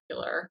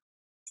spectacular.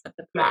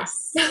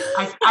 Yes.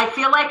 I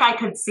feel like I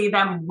could see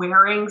them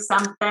wearing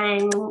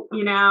something,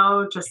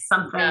 just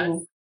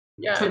something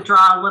to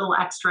draw a little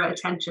extra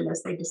attention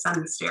as they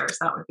descend the stairs.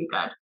 That would be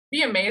good.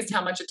 Be amazed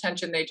how much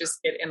attention they just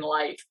get in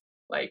life.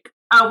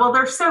 Oh, well,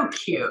 they're so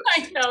cute.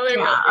 I know they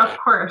will. Of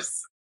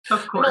course.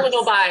 Of course. I'm a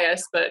little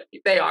biased, but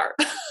they are.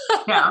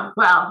 Yeah.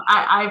 Well,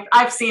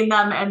 I've seen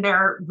them and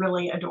they're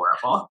really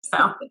adorable.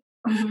 So.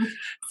 Mm-hmm.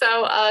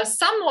 So a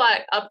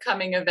somewhat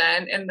upcoming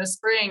event in the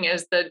spring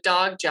is the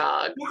Dog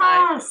Jog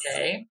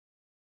 5K.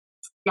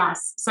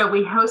 Yes. So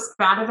we host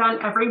that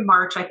event every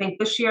March. I think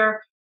this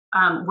year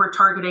we're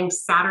targeting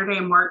Saturday,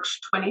 March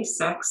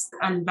 26th.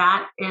 And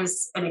that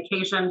is an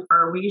occasion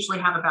we usually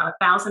have about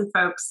 1,000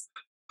 folks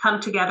come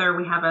together.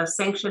 We have a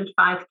sanctioned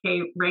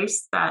 5K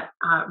race that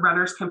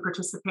runners can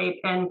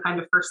participate in kind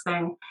of first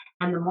thing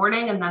in the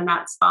morning. And then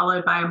that's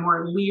followed by a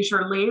more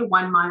leisurely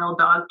 1 mile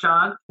dog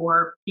jog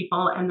for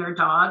people and their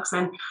dogs.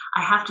 And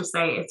I have to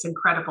say, it's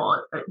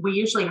incredible. We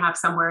usually have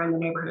somewhere in the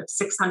neighborhood of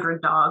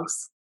 600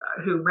 dogs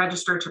who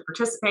register to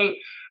participate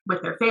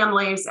with their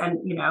families. And,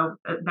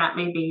 that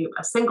may be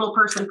a single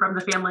person from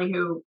the family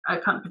who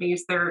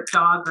accompanies their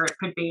dog, or it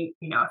could be,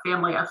 a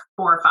family of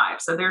 4 or 5.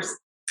 So there's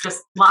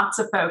just lots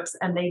of folks,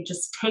 and they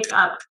just take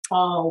up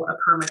all of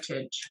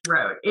Hermitage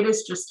Road. It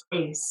is just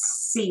a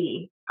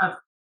sea of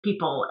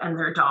people and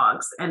their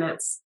dogs, and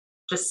it's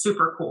just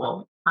super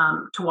cool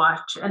to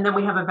watch. And then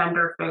we have a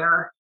vendor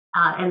fair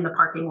in the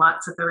parking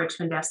lots of the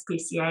Richmond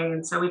SPCA.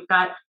 And so we've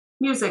got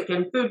music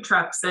and food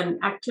trucks and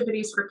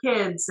activities for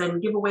kids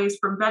and giveaways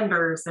from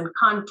vendors and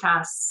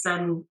contests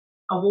and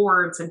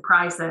awards and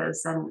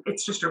prizes. And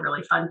it's just a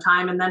really fun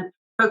time. And then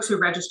folks who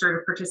register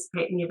to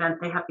participate in the event,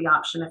 they have the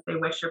option, if they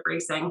wish, of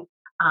raising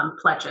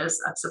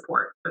pledges of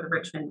support for the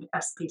Richmond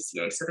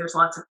SPCA. So there's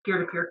lots of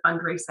peer-to-peer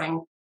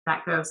fundraising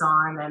that goes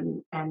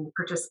on, and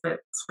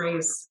participants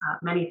raise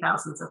many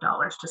thousands of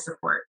dollars to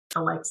support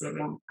the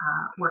life-saving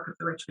work of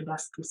the Richmond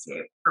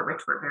SPCA, for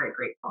which we're very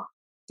grateful.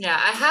 Yeah,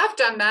 I have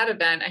done that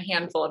event a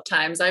handful of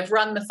times. I've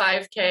run the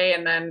 5K,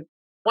 and then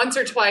once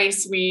or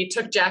twice we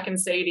took Jack and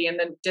Sadie and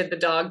then did the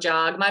dog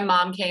jog. My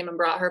mom came and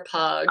brought her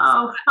pugs.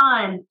 Oh,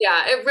 fun.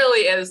 Yeah, it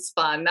really is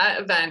fun. That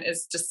event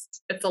is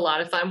it's a lot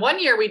of fun. One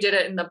year we did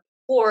it in the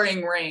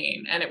pouring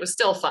rain, and it was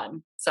still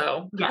fun.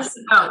 So yes.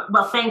 Oh,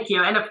 well, thank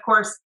you. And of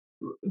course,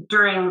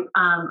 during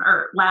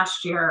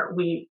last year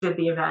we did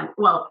the event.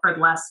 Well, for the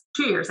last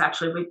 2 years,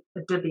 actually,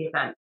 we did the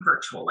event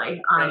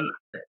virtually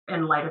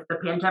in light of the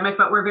pandemic.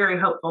 But we're very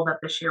hopeful that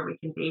this year we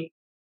can be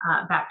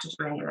back to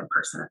doing it in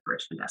person at the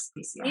Richmond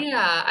SPCA.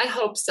 Yeah, I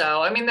hope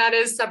so. I mean, that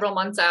is several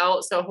months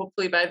out, so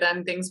hopefully by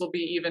then things will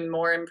be even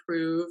more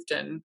improved.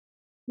 And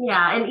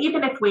yeah, and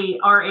even if we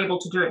are able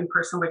to do it in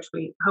person, which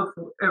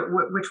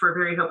we're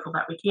very hopeful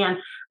that we can,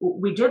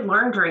 we did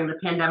learn during the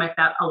pandemic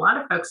that a lot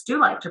of folks do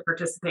like to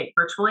participate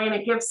virtually, and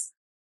it gives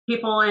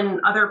people in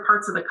other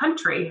parts of the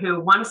country who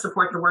want to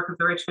support the work of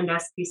the Richmond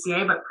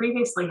SPCA, but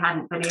previously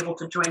hadn't been able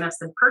to join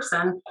us in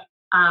person.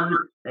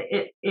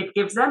 It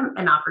gives them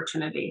an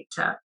opportunity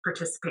to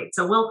participate.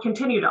 So we'll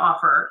continue to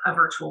offer a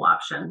virtual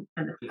option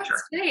in the future.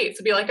 That's great.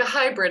 To be like a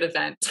hybrid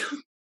event.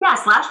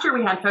 Yes, last year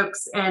we had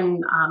folks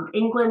in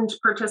England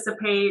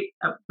participate.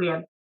 We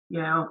had,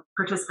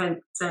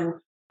 participants in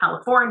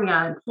California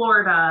and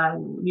Florida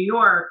and New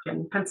York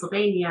and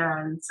Pennsylvania.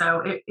 And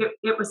so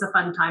it was a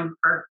fun time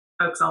for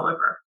folks all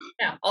over.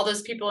 Yeah, all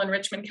those people in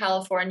Richmond,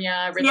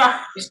 California,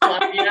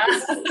 Columbia.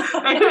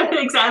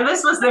 Exactly.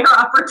 This was their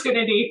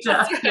opportunity to,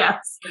 right.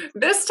 Yes.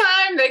 This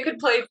time they could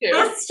play too.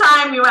 This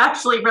time you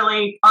actually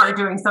really are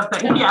doing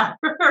something. Yeah,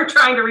 we're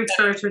trying to reach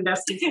the Richmond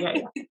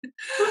SPCA.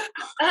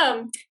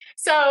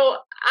 So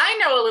I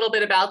know a little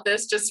bit about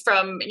this just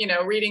from,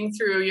 reading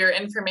through your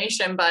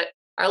information, but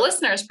our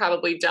listeners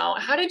probably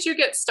don't. How did you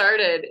get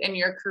started in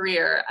your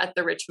career at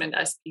the Richmond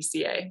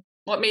SPCA?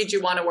 What made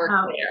you want to work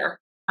there?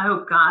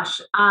 Oh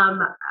gosh.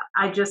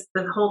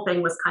 The whole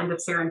thing was kind of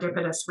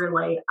serendipitous,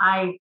 really.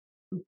 I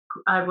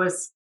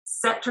was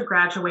set to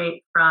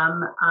graduate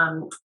from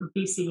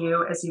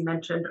VCU, as you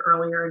mentioned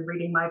earlier in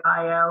reading my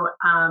bio.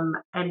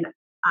 And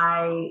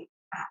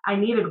I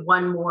needed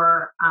one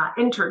more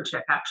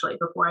internship actually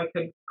before I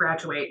could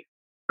graduate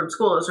from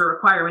school. It was a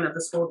requirement of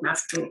the School of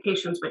Mass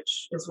Communications,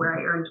 which is where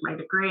I earned my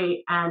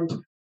degree. And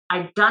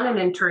I'd done an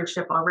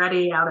internship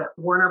already out at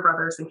Warner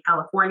Brothers in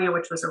California,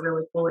 which was a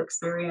really cool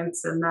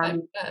experience. And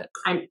then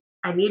I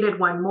needed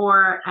one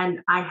more. And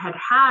I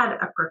had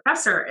a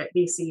professor at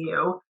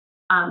VCU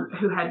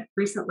who had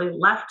recently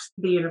left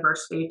the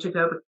university to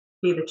go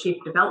be the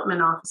chief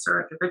development officer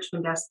at the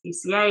Richmond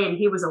SPCA. And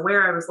he was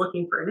aware I was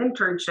looking for an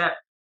internship.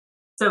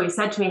 So he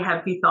said to me,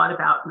 have you thought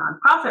about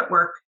nonprofit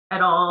work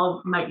at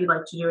all? Might you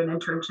like to do an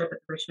internship at the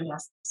Richmond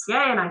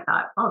SPCA? And I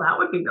thought, oh, that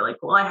would be really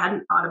cool. I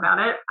hadn't thought about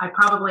it. I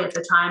probably at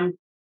the time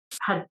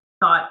had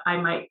thought I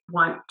might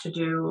want to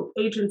do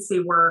agency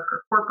work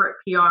or corporate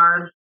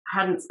PR. I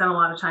hadn't spent a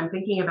lot of time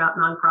thinking about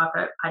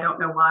nonprofit. I don't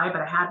know why,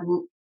 but I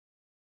hadn't.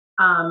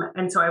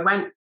 And so I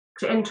went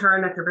to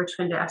intern at the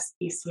Richmond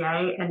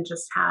SPCA and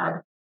just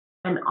had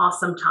an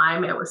awesome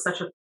time. It was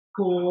such a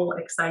cool,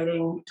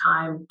 exciting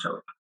time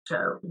to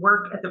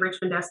work at the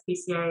Richmond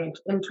SPCA and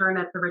to intern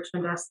at the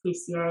Richmond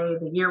SPCA.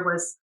 The year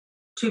was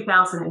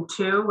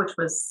 2002, which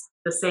was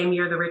the same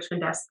year the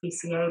Richmond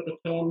SPCA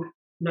became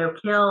No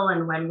Kill,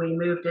 and when we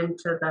moved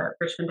into the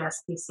Richmond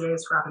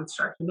SPCA's Robin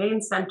Stark Humane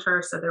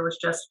Center. So there was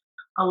just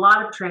a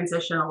lot of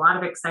transition, a lot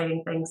of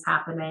exciting things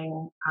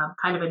happening,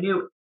 kind of a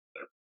new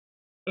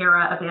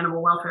era of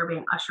animal welfare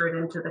being ushered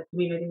into the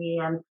community.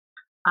 And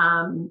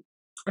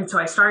so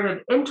I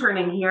started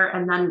interning here,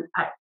 and then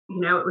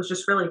it was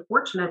just really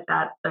fortunate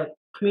that the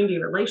community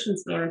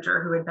relations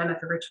manager who had been at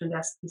the Richmond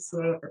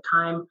SPCA at the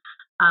time,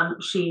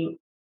 she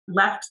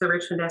left the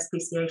Richmond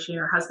SPCA. She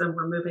and her husband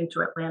were moving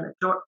to Atlanta,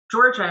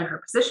 Georgia, and her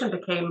position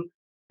became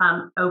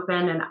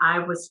open. And I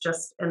was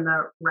just in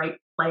the right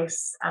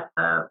place at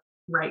the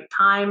right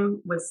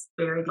time, was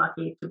very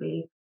lucky to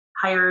be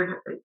hired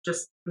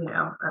just,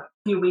 a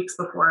few weeks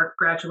before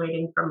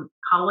graduating from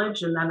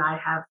college. And then I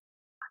have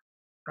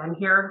been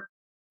here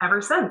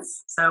ever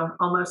since. So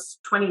almost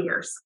 20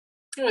 years.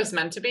 It was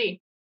meant to be.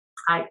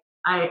 I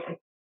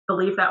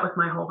believe that with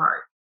my whole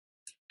heart.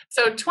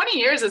 So 20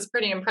 years is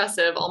pretty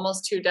impressive,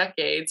 almost 2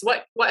 decades.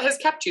 What has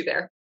kept you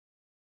there?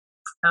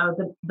 Oh,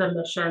 the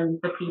mission,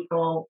 the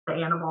people, the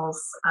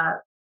animals.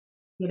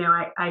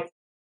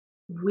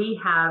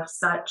 We have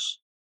such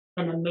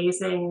an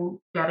amazing,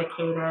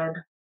 dedicated,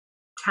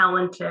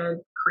 talented,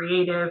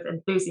 creative,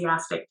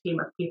 enthusiastic team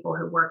of people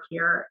who work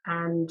here.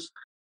 And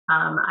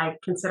I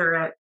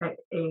consider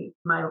it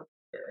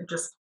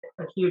just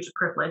a huge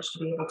privilege to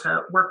be able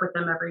to work with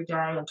them every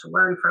day and to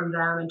learn from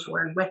them and to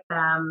learn with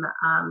them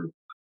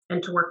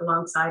and to work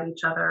alongside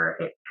each other.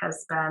 It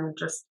has been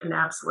just an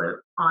absolute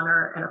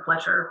honor and a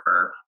pleasure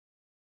for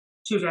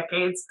 2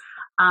 decades.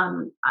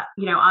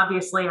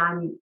 Obviously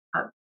I'm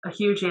a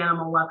huge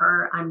animal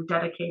lover. I'm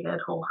dedicated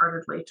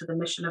wholeheartedly to the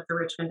mission of the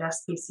Richmond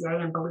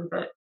SPCA and believe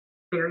it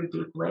very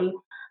deeply.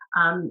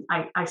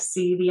 I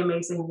see the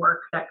amazing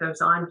work that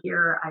goes on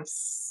here. I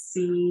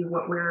see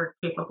what we're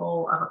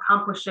capable of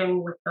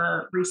accomplishing with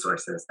the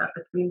resources that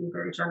the community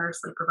very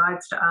generously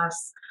provides to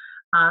us.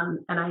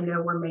 And I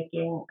know we're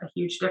making a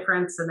huge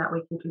difference and that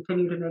we can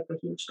continue to make a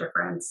huge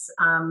difference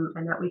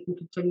and that we can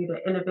continue to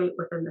innovate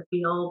within the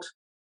field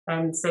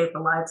and save the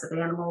lives of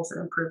animals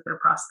and improve their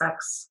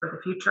prospects for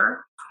the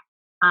future.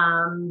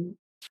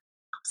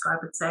 So I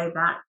would say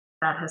that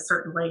has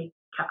certainly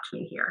kept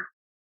me here.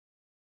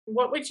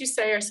 What would you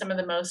say are some of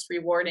the most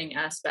rewarding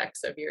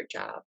aspects of your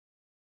job?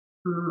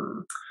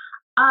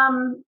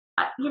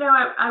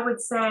 I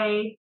would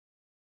say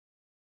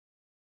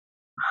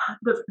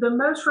the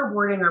most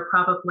rewarding are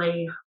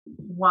probably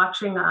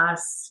watching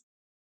us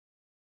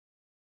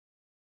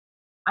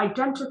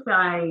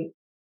identify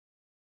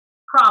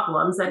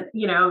problems and,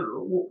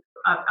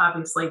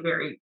 obviously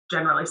very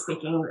generally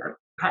speaking,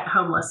 pet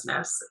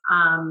homelessness,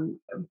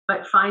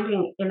 but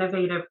finding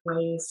innovative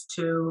ways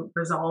to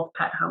resolve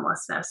pet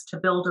homelessness, to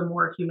build a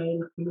more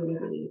humane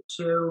community,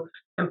 to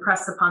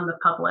impress upon the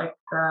public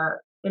the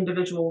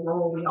individual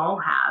role we all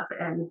have,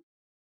 and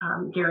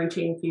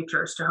guaranteeing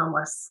futures to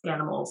homeless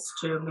animals,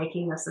 to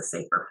making this a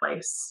safer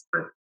place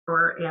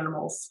for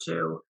animals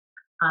to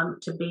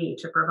be,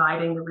 to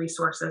providing the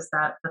resources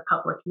that the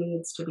public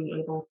needs to be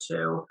able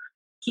to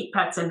keep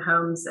pets in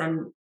homes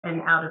and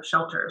out of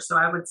shelters. So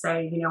I would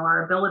say,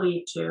 our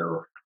ability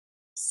to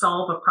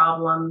solve a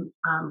problem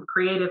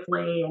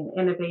creatively and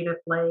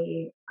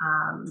innovatively,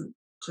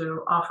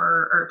 to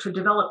offer or to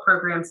develop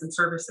programs and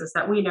services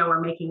that we know are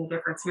making a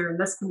difference here in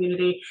this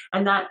community,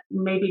 and that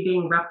may be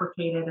being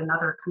replicated in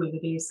other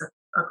communities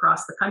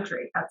across the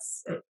country.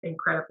 That's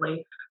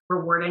incredibly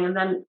rewarding. And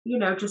then,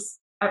 just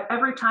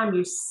every time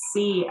you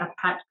see a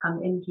pet come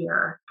in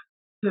here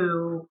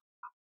who,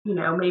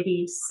 may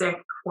be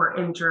sick or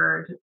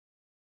injured,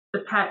 the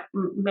pet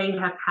may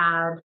have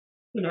had,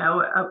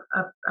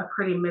 a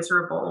pretty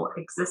miserable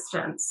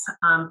existence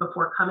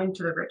before coming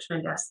to the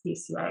Richmond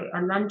SPCA.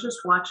 And then just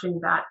watching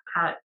that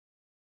pet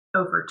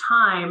over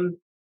time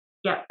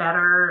get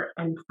better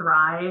and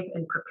thrive,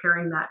 and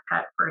preparing that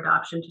pet for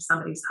adoption to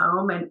somebody's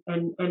home,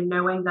 and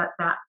knowing that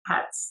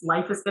pet's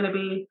life is going to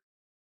be,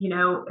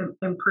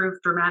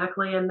 improved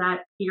dramatically, and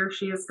that he or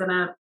she is going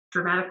to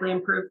dramatically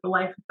improve the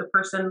life of the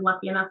person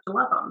lucky enough to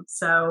love them.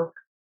 So,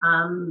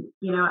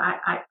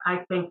 I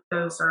think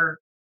those are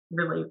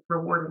really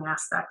rewarding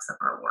aspects of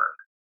our work.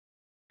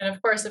 And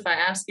of course, if I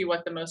ask you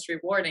what the most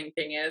rewarding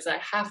thing is, I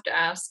have to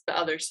ask the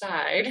other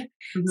side.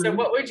 Mm-hmm. So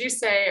what would you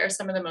say are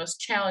some of the most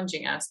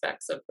challenging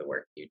aspects of the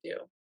work you do?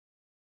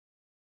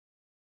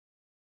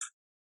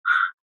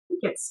 I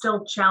think it's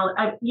still challenging.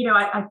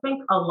 I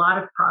think a lot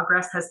of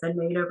progress has been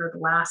made over the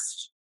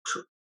last,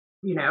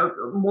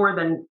 more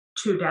than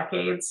 2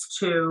 decades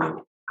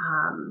to,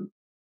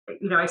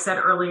 I said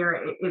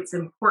earlier, it's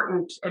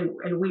important,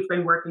 and we've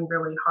been working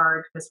really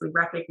hard because we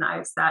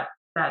recognize that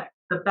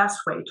the best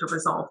way to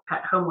resolve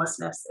pet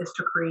homelessness is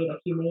to create a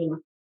humane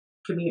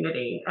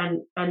community,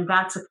 and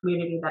that's a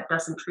community that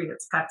doesn't treat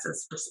its pets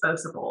as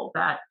disposable,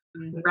 that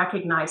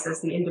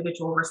recognizes the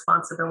individual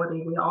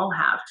responsibility we all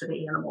have to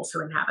the animals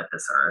who inhabit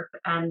this earth,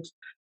 and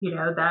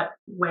that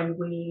when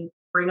we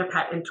bring a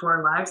pet into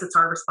our lives, it's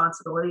our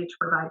responsibility to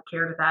provide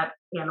care to that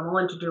animal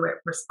and to do it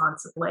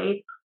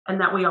responsibly. And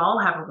that we all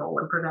have a role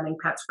in preventing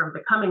pets from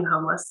becoming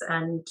homeless,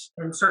 and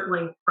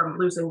certainly from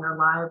losing their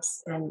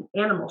lives in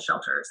animal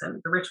shelters.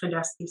 And the Richmond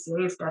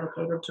SPCA is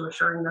dedicated to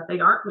assuring that they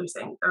aren't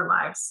losing their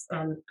lives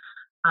in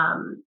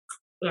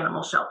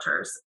animal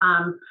shelters.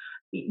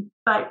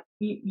 But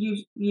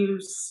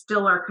you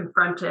still are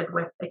confronted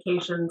with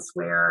occasions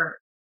where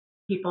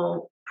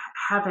people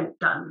haven't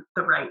done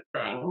the right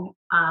thing,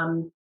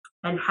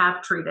 and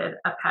have treated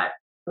a pet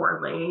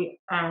poorly,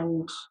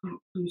 and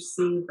you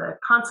see the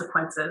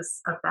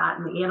consequences of that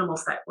in the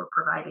animals that we're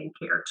providing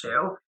care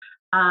to.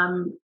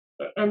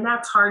 And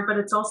that's hard, but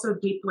it's also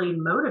deeply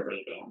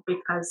motivating,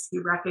 because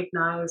you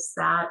recognize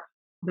that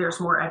there's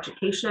more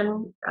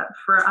education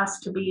for us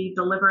to be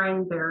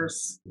delivering.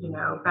 There's,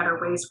 better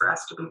ways for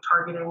us to be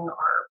targeting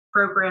our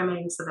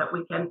programming so that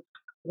we can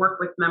work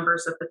with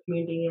members of the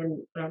community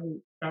and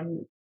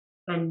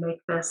make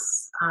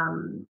this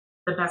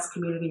the best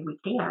community we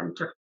can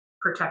to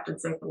protect and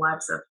save the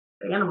lives of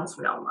the animals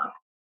we all love.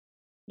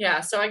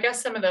 Yeah, so I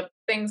guess some of the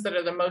things that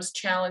are the most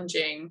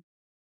challenging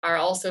are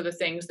also the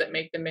things that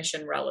make the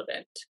mission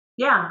relevant.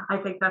 Yeah, I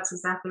think that's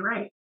exactly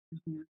right.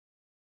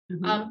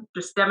 Mm-hmm. Mm-hmm.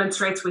 Just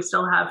demonstrates we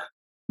still have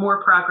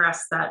more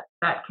progress that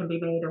can be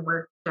made, and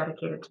we're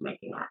dedicated to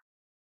making it.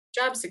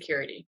 Job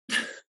security.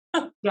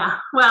 Yeah,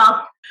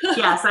 well,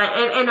 yes,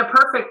 in a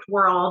perfect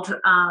world,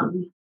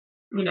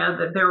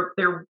 that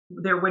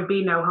there would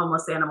be no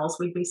homeless animals.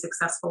 We'd be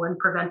successful in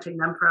preventing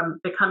them from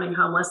becoming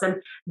homeless. And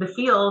the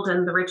field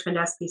and the Richmond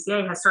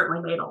SPCA has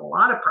certainly made a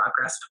lot of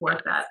progress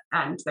toward that.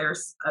 And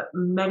there's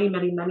many,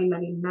 many, many,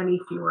 many, many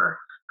fewer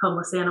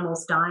homeless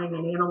animals dying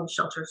in animal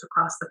shelters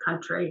across the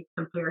country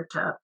compared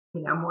to,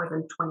 more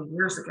than 20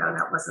 years ago.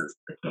 That wasn't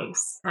the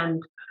case.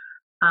 And,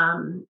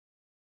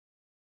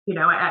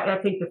 I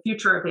think the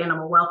future of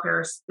animal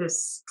welfare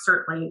is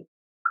certainly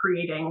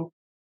creating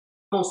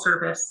full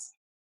service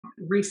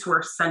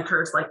resource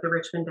centers like the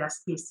Richmond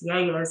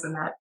SPCA is, and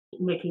that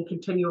making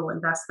continual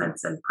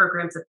investments in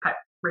programs of pet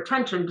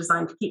retention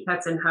designed to keep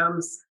pets in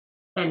homes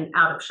and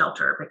out of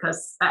shelters,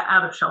 because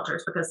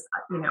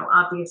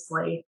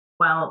obviously,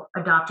 while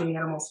adopting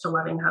animals to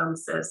loving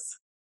homes is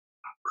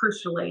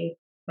crucially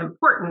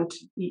important,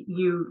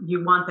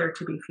 you want there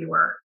to be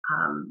fewer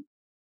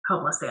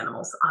homeless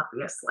animals,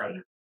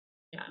 obviously.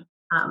 Yeah.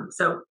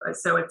 So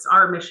it's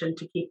our mission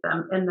to keep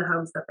them in the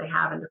homes that they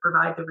have, and to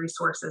provide the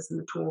resources and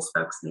the tools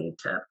folks need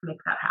to make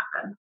that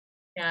happen.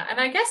 Yeah. And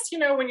I guess,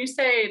 when you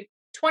say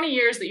 20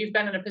 years that you've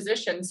been in a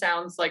position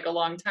sounds like a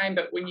long time,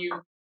 but when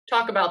you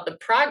talk about the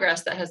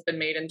progress that has been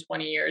made in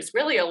 20 years,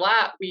 really a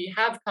lot, we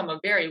have come a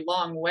very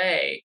long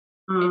way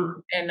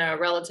in a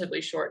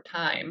relatively short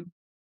time.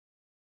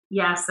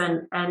 Yes,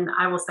 and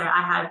I will say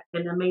I had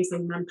an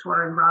amazing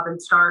mentor in Robin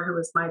Starr, who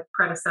was my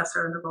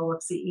predecessor in the role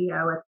of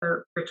CEO at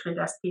the Richmond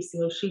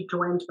SPCA. She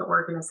joined the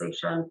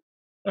organization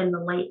in the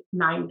late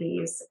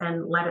 90s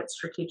and led its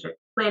strategic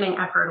planning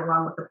effort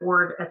along with the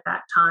board at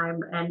that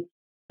time. And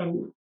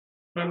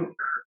and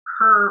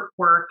her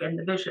work and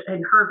the vision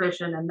and her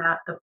vision and that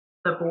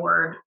the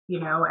board,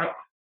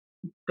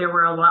 there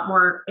were a lot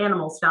more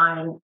animals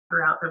dying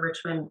throughout the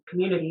Richmond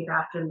community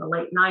back in the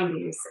late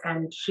 90s,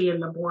 and she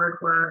and the board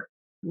were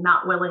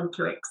not willing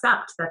to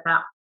accept that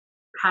that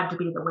had to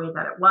be the way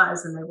that it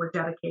was, and they were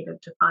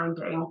dedicated to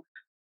finding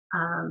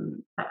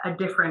a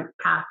different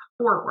path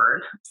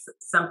forward,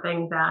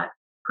 something that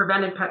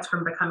prevented pets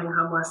from becoming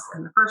homeless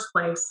in the first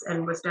place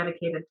and was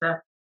dedicated to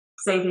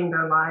saving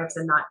their lives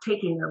and not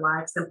taking their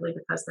lives simply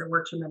because there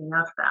were too many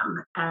of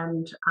them.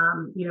 And,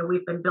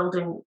 we've been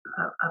building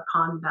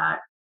upon that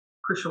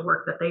crucial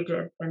work that they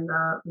did in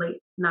the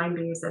late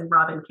 90s, and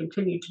Robin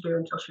continued to do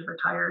until she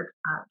retired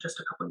just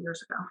a couple of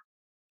years ago.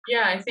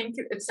 Yeah, I think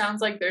it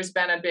sounds like there's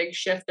been a big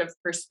shift of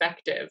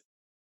perspective,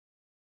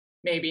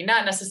 maybe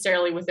not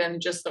necessarily within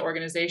just the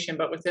organization,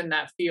 but within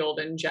that field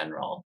in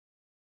general.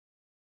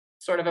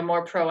 Sort of a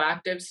more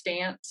proactive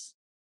stance.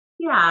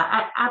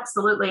 Yeah,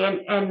 absolutely.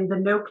 And the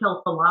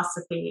no-kill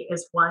philosophy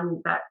is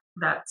one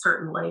that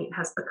certainly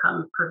has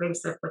become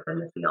pervasive within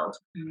the field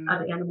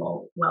of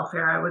animal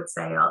welfare. I would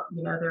say,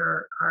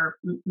 there are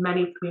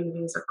many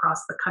communities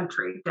across the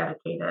country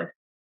dedicated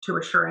to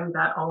assuring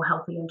that all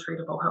healthy and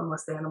treatable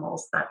homeless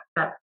animals that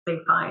they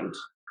find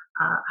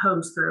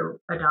homes through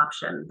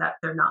adoption, that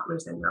they're not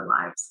losing their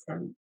lives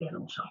in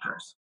animal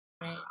shelters.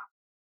 Right.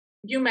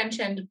 You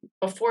mentioned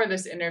before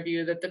this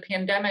interview that the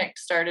pandemic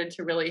started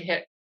to really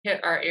hit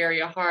our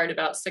area hard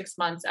about 6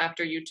 months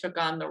after you took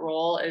on the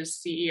role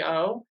as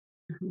CEO.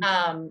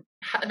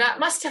 Mm-hmm. That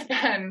must have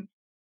been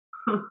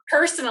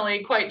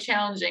personally quite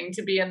challenging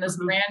to be in this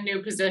brand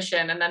new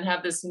position and then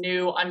have this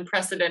new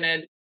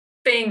unprecedented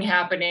thing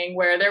happening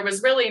where there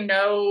was really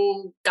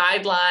no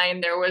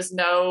guideline, there was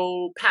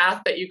no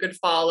path that you could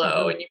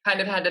follow, and you kind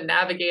of had to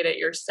navigate it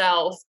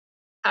yourself.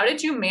 How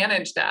did you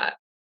manage that?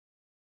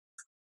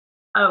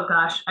 Oh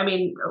gosh, I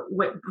mean,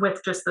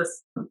 with just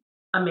this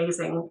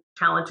amazing,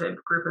 talented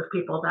group of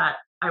people that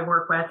I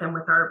work with, and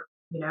with our,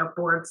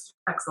 board's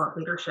excellent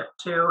leadership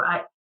too.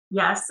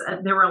 Yes,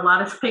 there were a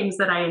lot of things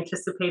that I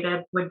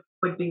anticipated would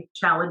be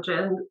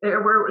challenging,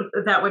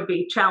 that would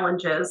be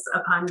challenges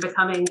upon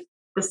becoming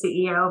the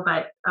CEO,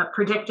 but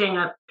predicting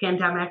a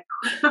pandemic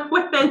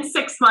within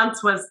 6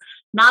 months was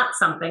not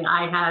something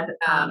I had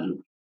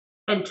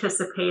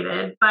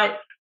anticipated. But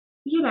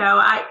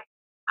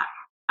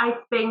I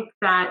think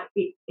that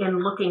in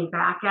looking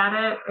back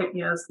at it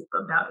was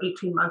about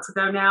 18 months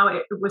ago now,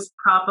 it was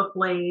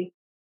probably,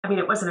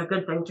 it wasn't a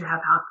good thing to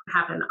have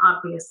happen,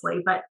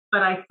 obviously, but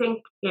I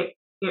think it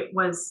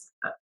was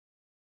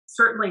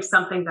certainly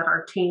something that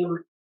our team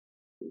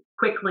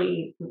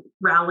quickly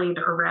rallied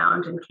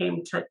around and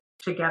came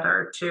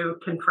together to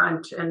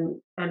confront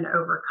and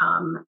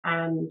overcome.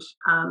 And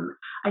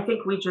I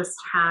think we just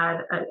had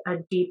a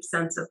deep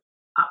sense of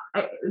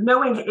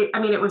knowing it.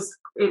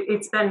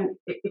 It's been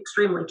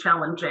extremely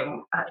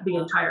challenging the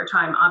entire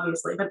time,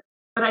 obviously, but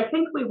I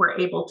think we were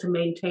able to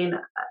maintain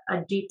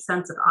a deep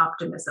sense of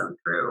optimism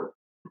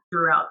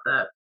throughout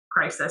the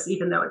crisis,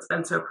 even though it's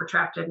been so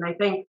protracted. And I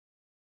think,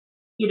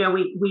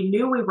 we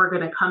knew we were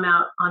going to come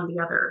out on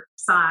the other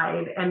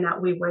side, and that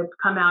we would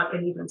come out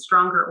an even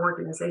stronger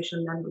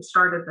organization than we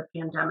started the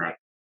pandemic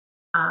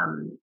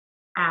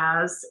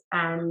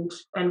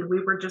and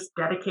we were just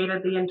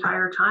dedicated the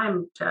entire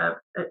time to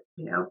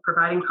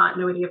providing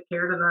continuity of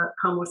care to the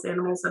homeless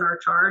animals in our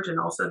charge, and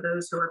also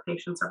those who are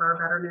patients of our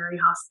veterinary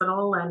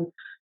hospital, and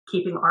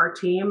keeping our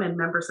team and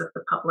members of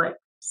the public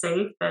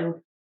safe, and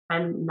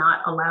not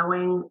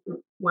allowing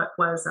what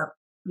was a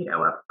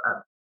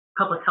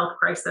public health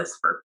crisis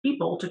for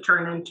people to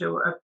turn into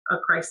a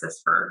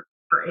crisis for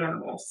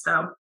animals.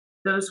 So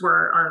those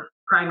were our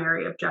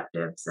primary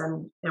objectives,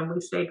 and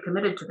we stayed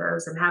committed to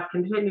those and have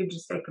continued to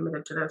stay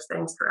committed to those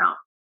things throughout.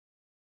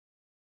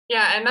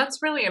 Yeah, and that's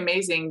really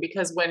amazing,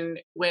 because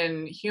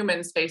when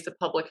humans face a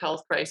public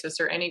health crisis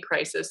or any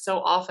crisis, so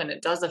often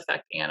it does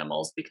affect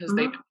animals because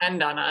they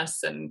depend on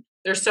us and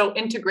they're so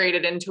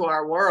integrated into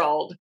our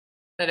world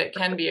that it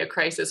can be a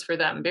crisis for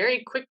them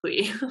very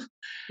quickly.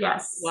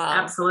 Yes, wow.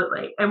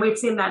 Absolutely. And we've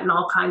seen that in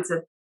all kinds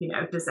of,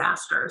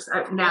 disasters,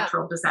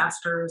 natural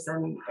disasters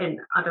and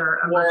other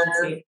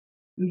emergency.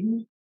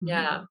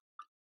 Yeah.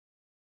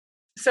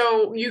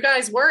 So you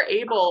guys were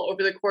able,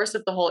 over the course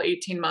of the whole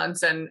 18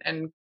 months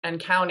and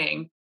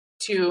counting,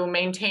 to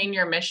maintain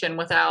your mission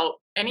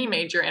without any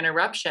major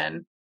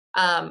interruption.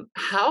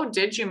 How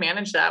did you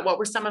manage that? What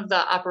were some of the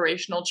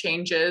operational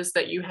changes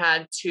that you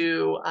had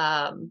to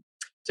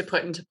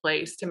put into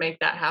place to make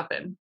that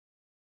happen?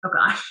 Oh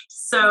gosh,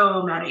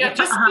 so many. Yeah,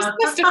 just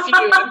a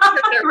few.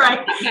 Right.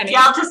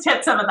 Yeah, I'll just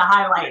hit some of the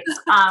highlights.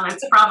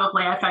 It's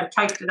probably, if I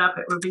typed it up,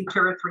 it would be 2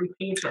 or 3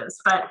 pages.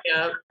 But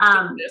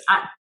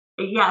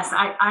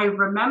I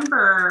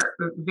remember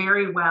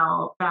very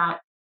well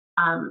that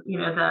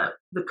the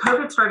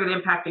COVID started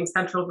impacting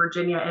Central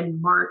Virginia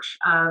in March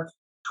of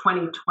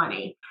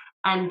 2020.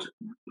 And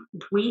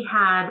we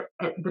had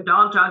the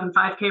Dog Jog and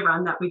 5K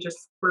run that we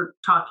just were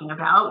talking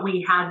about.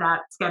 We had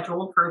that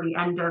scheduled for the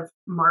end of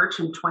March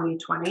in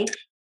 2020.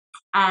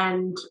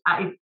 And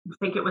I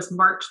think it was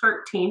March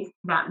 13th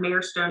that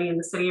Mayor Stoney and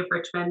the city of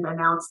Richmond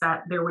announced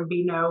that there would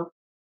be no,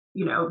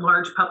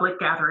 large public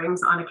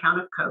gatherings on account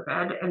of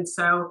COVID. And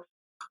so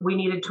we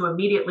needed to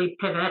immediately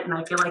pivot. And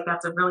I feel like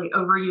that's a really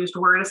overused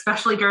word,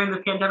 especially during the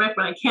pandemic,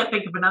 but I can't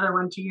think of another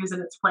one to use in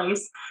its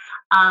place.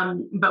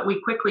 But we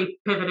quickly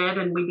pivoted,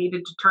 and we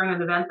needed to turn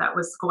an event that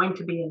was going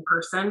to be in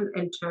person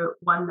into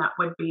one that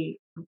would be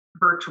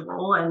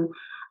virtual. And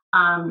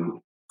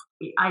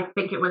I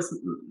think it was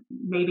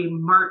maybe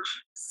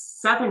March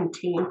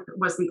 17th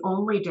was the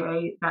only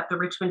day that the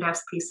Richmond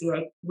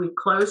SPCA, we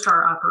closed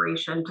our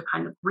operation to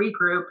kind of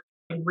regroup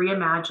and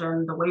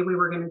reimagine the way we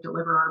were going to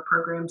deliver our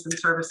programs and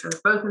services,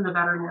 both in the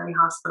veterinary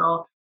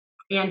hospital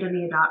and in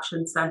the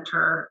adoption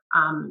center,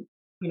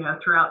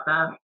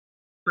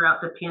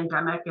 throughout the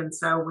pandemic. And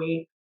so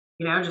we,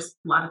 just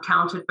a lot of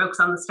talented folks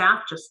on the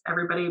staff, just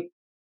everybody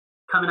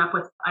coming up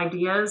with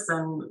ideas.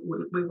 And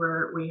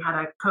we had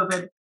a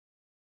COVID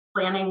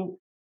planning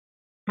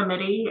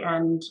committee,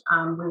 and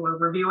we were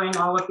reviewing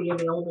all of the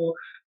available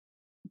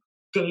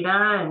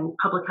data and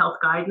public health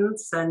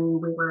guidance,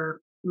 and we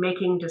were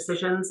making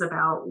decisions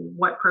about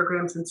what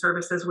programs and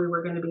services we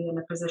were going to be in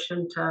a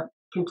position to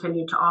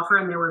continue to offer.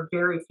 And there were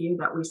very few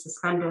that we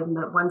suspended, and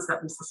the ones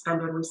that we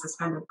suspended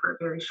for a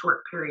very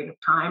short period of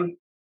time,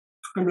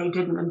 and they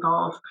didn't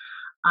involve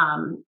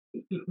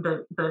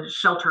the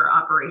shelter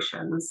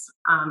operations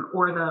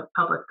or the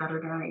public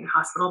veterinary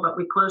hospital. But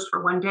we closed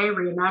for one day,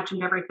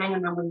 reimagined everything,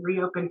 and then we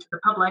reopened to the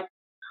public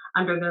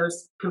under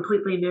those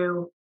completely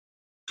new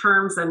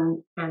terms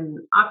and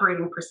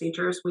operating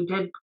procedures. We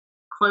did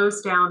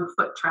close down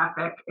foot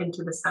traffic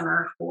into the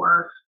center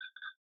for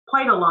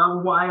quite a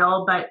long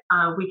while, but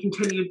we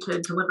continued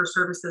to deliver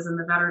services in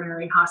the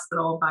veterinary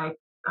hospital by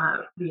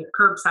the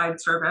curbside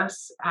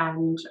service,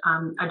 and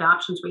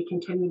adoptions we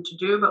continued to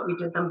do, but we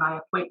did them by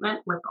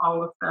appointment with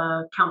all of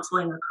the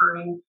counseling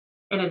occurring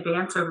in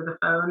advance over the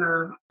phone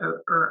or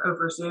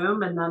over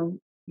Zoom. And then,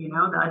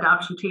 the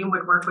adoption team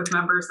would work with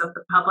members of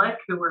the public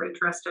who were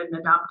interested in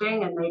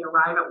adopting, and they'd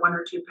arrive at one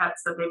or two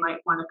pets that they might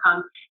want to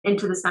come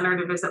into the center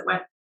to visit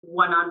with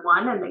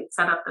one-on-one, and they'd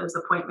set up those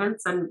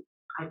appointments. And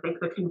I think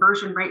the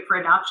conversion rate for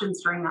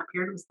adoptions during that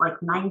period was like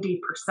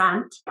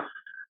 90%.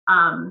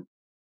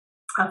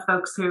 Of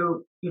folks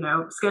who,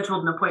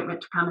 scheduled an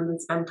appointment to come in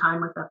and spend time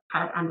with a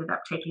pet ended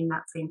up taking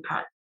that same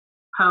pet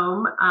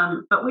home.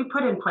 But we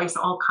put in place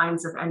all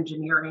kinds of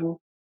engineering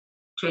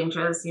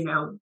changes.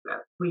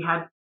 We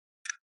had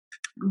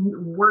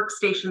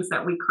workstations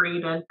that we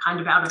created kind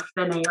of out of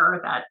thin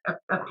air that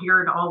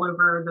appeared all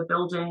over the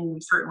building. We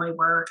certainly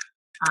were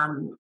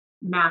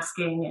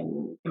masking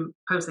and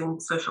imposing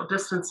social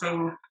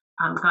distancing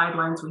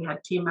guidelines. We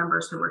had team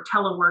members who were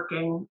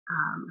teleworking,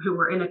 who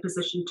were in a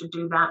position to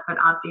do that. But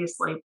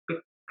obviously,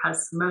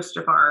 because most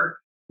of our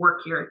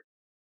work here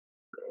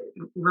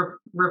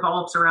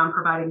revolves around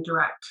providing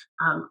direct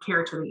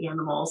care to the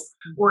animals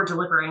or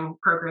delivering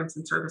programs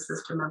and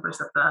services to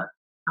members of the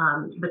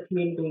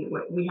community,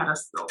 we had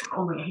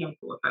only a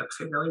handful of folks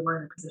who really were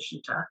in a position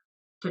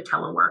to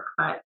telework.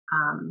 But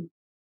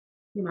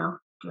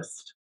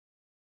just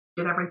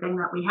did everything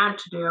that we had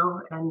to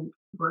do, and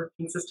we're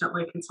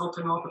consistently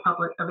consulting all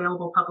the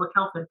available public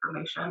health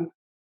information.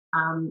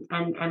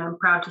 And I'm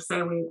proud to say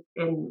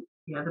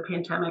the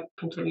pandemic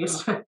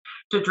continues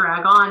to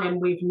drag on,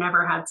 and we've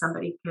never had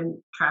somebody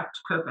contract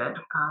COVID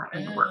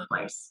in the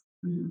workplace.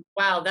 Mm-hmm.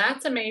 Wow,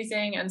 that's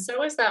amazing. And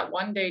so is that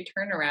one-day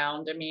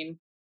turnaround. I mean,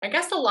 I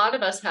guess a lot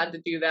of us had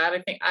to do that.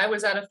 I think I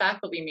was at a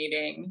faculty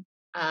meeting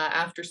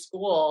after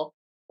school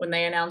when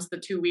they announced the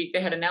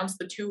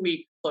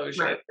 2-week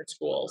closure Right. for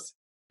schools.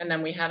 And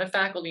then we had a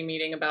faculty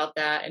meeting about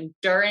that. And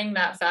during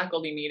that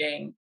faculty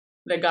meeting,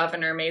 the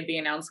governor made the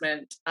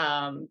announcement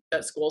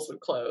that schools would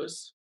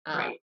close.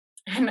 Right.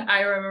 And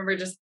I remember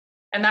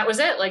and that was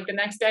it. Like the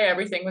next day,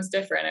 everything was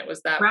different. It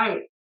was that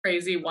Right.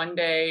 crazy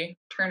one-day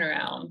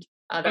turnaround.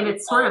 And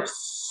it's sort of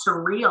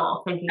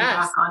surreal thinking Yes.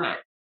 back on it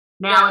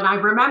now. Yeah. And I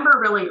remember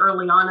really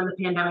early on in the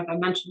pandemic, I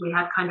mentioned we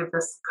had kind of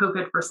this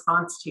COVID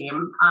response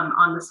team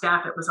on the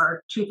staff. It was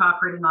our chief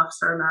operating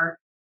officer and our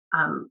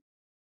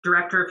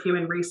director of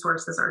human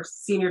resources, our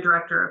senior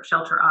director of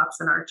shelter ops,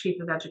 and our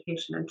chief of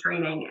education and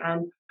training.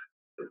 And,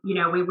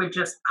 we would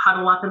just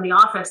huddle up in the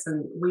office,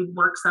 and we'd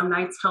work some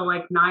nights till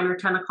like 9 or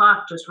 10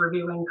 o'clock, just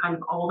reviewing kind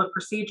of all the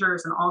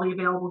procedures and all the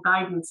available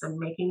guidance and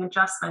making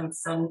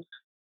adjustments, and,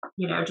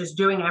 just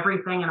doing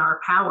everything in our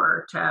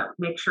power to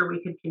make sure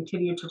we could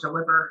continue to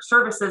deliver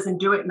services and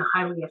do it in a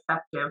highly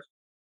effective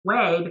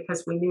way,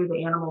 because we knew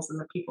the animals and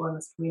the people in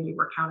this community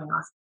were counting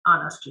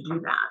on us to do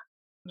that.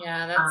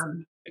 Yeah, that's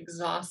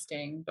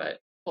exhausting, but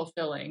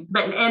fulfilling.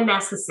 And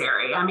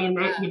necessary. I mean,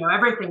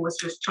 everything was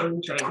just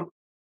changing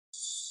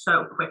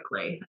so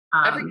quickly.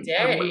 Every day.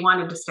 And we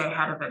wanted to stay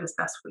ahead of it as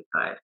best we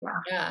could.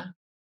 Yeah. Yeah.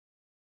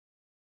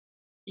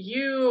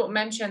 you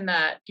mentioned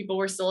that people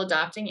were still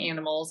adopting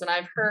animals, and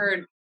I've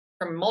heard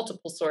from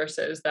multiple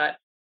sources that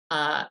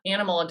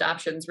animal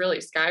adoptions really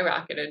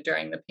skyrocketed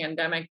during the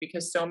pandemic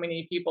because so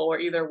many people were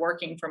either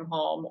working from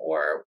home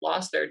or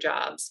lost their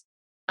jobs.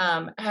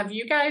 Have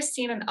you guys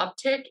seen an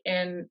uptick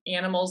in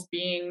animals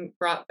being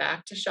brought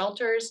back to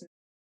shelters?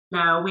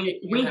 No,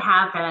 we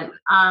haven't.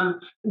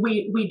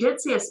 We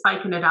did see a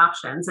spike in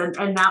adoptions,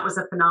 and that was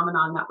a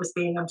phenomenon that was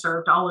being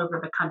observed all over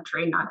the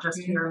country, not just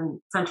here in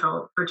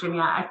Central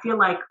Virginia. I feel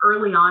like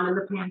early on in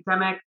the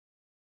pandemic,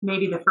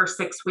 maybe the first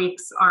 6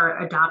 weeks,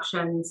 our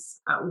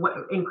adoptions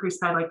increased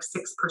by like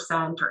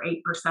 6% or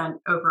 8%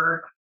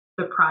 over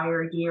the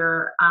prior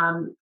year.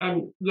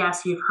 And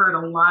yes, you've heard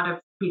a lot of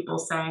people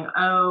saying,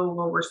 "Oh,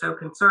 well, we're so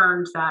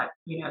concerned that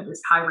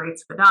this high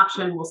rates of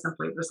adoption will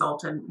simply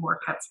result in more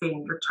pets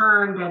being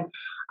returned." And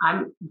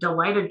I'm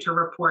delighted to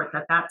report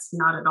that that's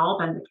not at all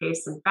been the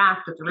case. In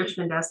fact, at the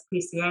Richmond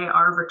SPCA,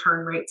 our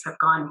return rates have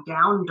gone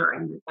down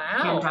during the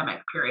Wow.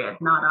 pandemic period,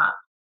 not up.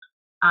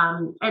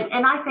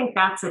 And I think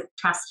that's a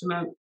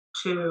testament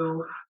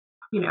to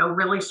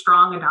really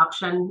strong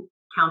adoption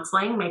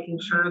counseling, making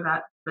sure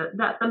that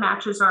the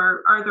matches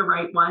are the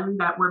right one,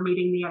 that we're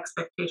meeting the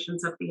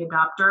expectations of the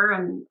adopter,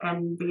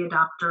 and the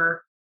adopter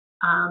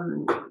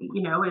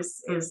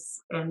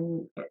is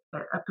in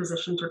a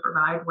position to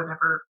provide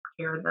whatever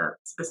care the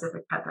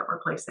specific pet that we're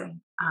placing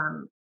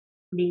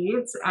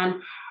needs.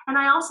 And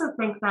I also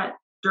think that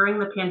during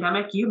the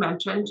pandemic, you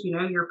mentioned,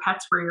 your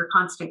pets were your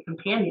constant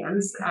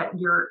companions.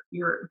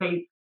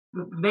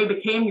 They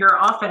became your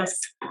office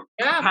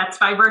Yeah. pets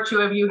by virtue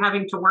of you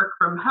having to work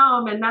from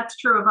home, and that's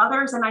true of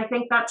others. And I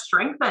think that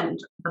strengthened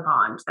the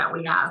bond that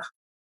we have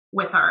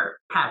with our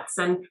pets.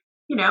 And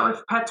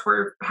if pets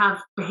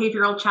have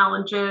behavioral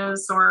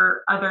challenges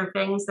or other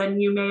things, then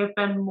you may have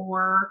been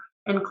more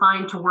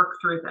inclined to work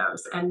through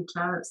those and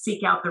to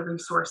seek out the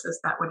resources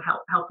that would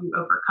help you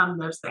overcome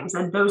those things.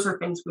 And those are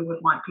things we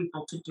would want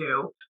people to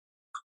do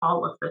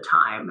all of the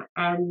time.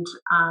 And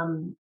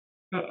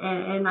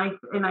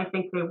I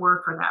think they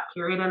were for that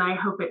period, and I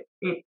hope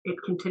it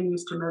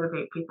continues to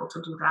motivate people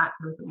to do that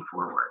moving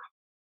forward.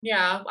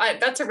 Yeah,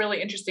 that's a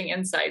really interesting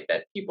insight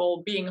that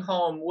people being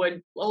home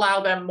would allow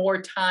them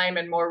more time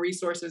and more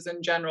resources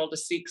in general to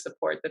seek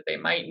support that they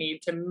might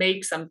need to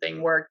make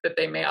something work that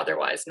they may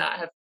otherwise not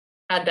have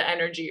had the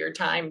energy or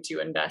time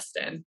to invest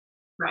in.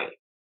 Right.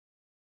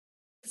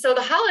 So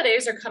the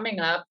holidays are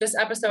coming up. This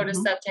episode is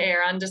Mhm. set to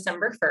air on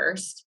December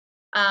 1st.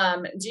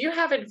 Do you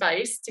have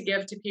advice to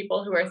give to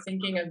people who are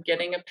thinking of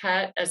getting a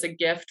pet as a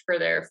gift for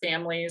their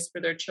families, for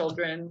their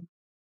children?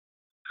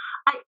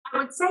 I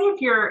would say if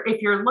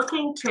you're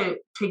looking to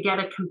get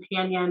a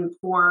companion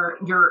for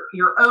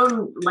your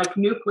own like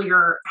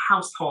nuclear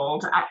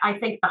household, I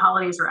think the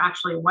holidays are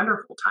actually a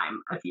wonderful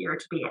time of year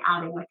to be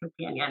adding a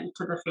companion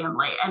to the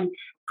family, and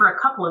for a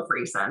couple of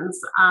reasons.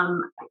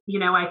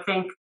 I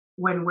think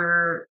when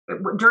we're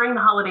during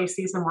the holiday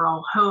season, we're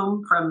all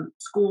home from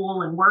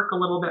school and work a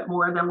little bit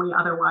more than we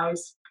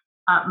otherwise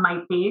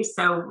might be.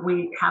 So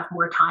we have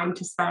more time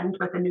to spend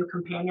with a new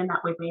companion that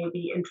we may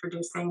be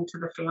introducing to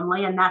the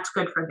family, and that's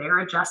good for their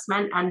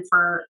adjustment and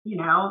for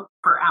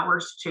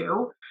ours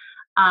too.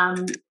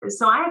 Um,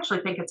 so I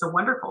actually think it's a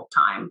wonderful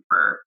time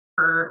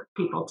for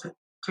people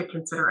to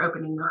consider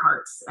opening their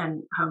hearts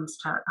and homes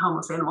to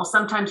homeless animals.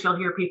 Sometimes you'll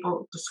hear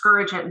people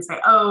discourage it and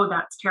say, "Oh,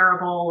 that's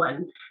terrible,"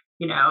 and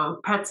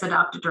pets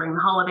adopted during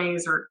the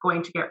holidays are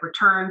going to get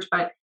returned.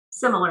 But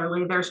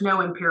similarly, there's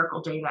no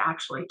empirical data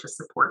actually to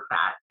support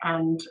that.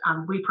 And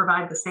we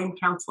provide the same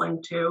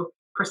counseling to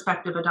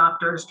prospective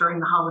adopters during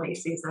the holiday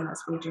season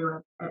as we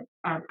do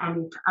at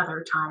any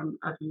other time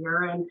of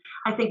year. And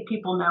I think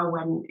people know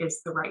when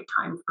is the right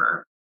time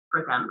for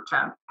them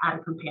to add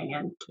a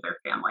companion to their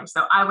family.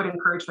 So I would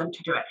encourage them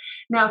to do it.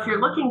 Now, if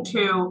you're looking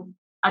to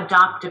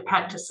adopt a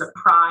pet to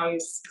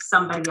surprise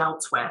somebody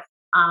else with,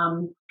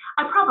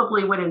 I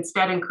probably would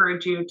instead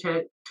encourage you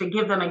to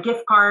give them a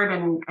gift card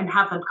and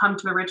have them come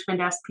to the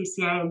Richmond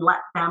SPCA and let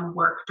them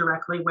work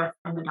directly with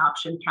an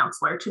adoption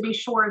counselor to be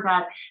sure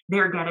that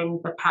they're getting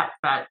the pet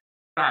that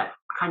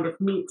kind of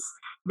meets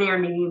their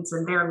needs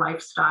and their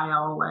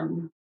lifestyle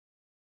and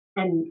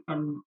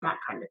that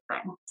kind of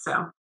thing.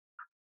 So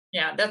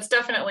Yeah, that's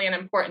definitely an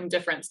important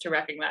difference to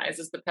recognize.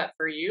 Is the pet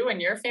for you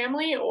and your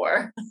family,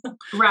 or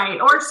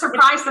right, or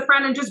surprise the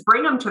friend and just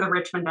bring them to the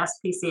Richmond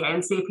SPCA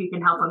and see if you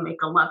can help them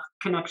make a love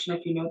connection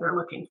if they're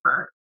looking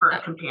for a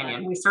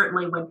companion. We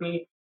certainly would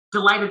be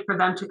delighted for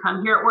them to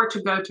come here or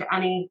to go to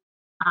any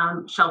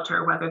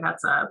shelter, whether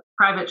that's a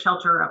private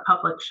shelter, a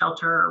public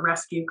shelter, a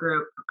rescue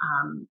group,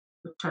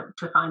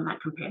 to find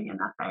that companion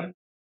that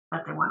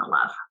they want to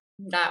love.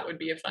 that would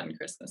be a fun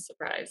Christmas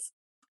surprise.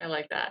 I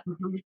like that.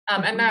 Hmm.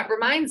 And Hmm. that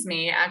reminds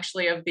me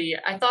actually of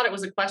I thought it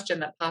was a question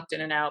that popped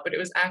in and out, but it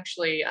was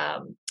actually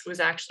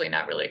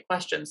not really a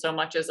question so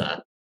much as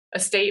a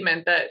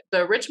statement that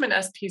the Richmond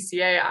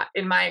SPCA,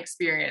 in my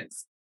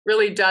experience,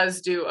 really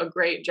does do a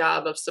great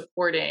job of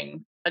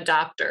supporting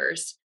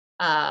adopters.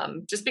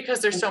 Just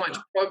because there's so much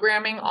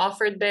programming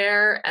offered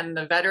there and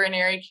the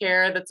veterinary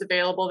care that's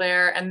available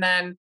there. And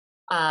then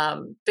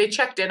They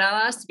checked in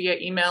on us via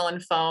email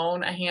and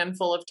phone a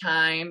handful of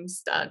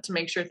times to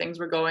make sure things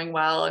were going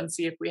well and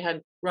see if we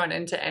had run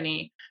into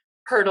any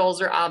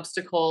hurdles or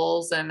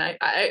obstacles. And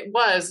it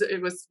was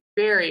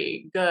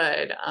very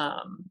good.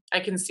 I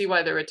can see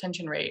why the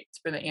retention rates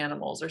for the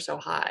animals are so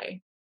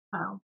high.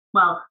 Oh,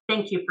 well,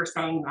 thank you for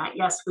saying that.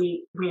 Yes,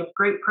 we have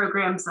great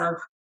programs of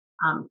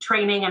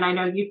training, and I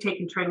know you've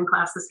taken training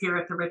classes here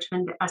at the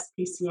Richmond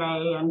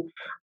SPCA. And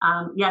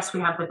yes, we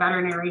have the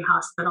veterinary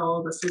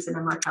hospital, the Susan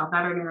M. Martell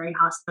Veterinary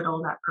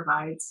Hospital, that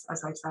provides,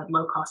 as I said,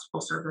 low-cost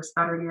full-service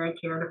veterinary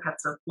care to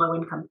pets of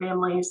low-income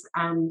families.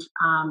 And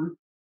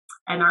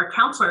our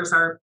counselors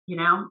are,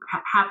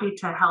 happy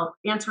to help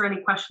answer any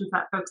questions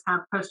that folks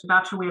have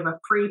post-adoption. We have a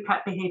free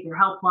pet behavior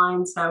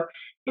helpline. So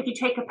if you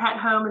take a pet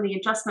home in the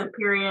adjustment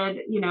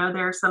period,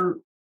 there are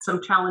some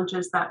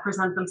challenges that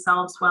present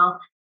themselves. Well,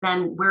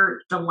 then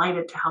we're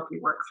delighted to help you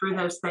work through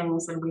those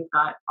things. And we've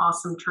got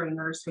awesome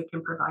trainers who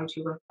can provide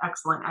you with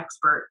excellent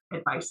expert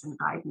advice and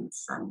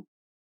guidance.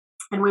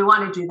 And we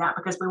want to do that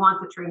because we want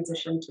the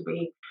transition to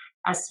be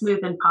as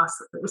smooth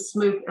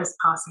as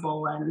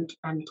possible, and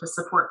to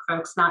support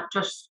folks, not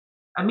just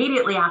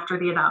immediately after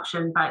the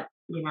adoption, but,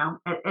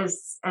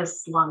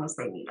 as long as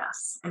they need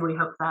us. And we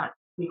hope that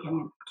we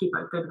can keep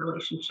a good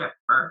relationship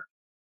for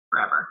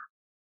forever.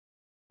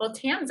 Well,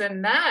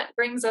 Tamsin, that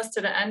brings us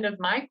to the end of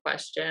my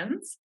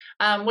questions.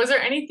 Was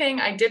there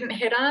anything I didn't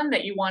hit on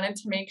that you wanted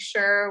to make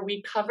sure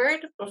we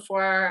covered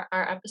before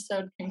our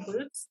episode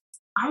concludes?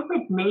 I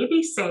would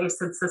maybe say,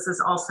 since this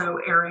is also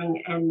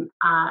airing in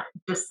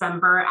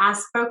December,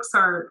 as folks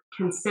are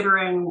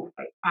considering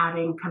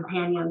adding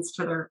companions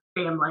to their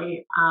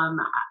family,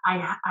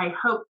 I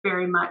hope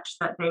very much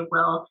that they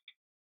will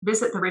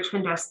visit the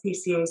Richmond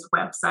SPCA's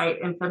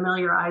website and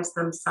familiarize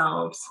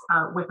themselves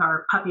with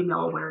our puppy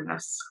mill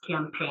awareness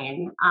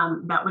campaign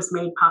that was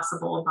made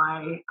possible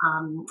by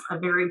a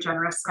very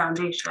generous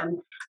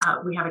foundation.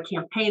 We have a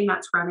campaign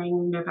that's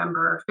running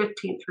November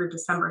 15th through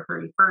December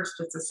 31st.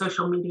 It's a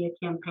social media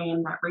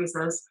campaign that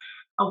raises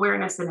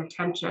awareness and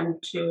attention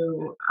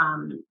to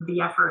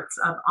the efforts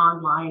of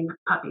online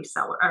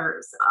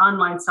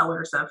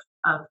sellers of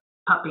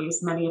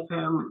puppies, many of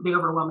whom, the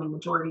overwhelming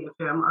majority of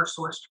whom, are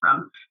sourced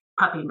from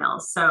puppy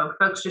mills. So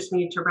folks just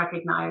need to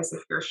recognize,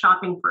 if you're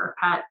shopping for a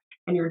pet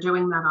and you're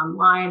doing that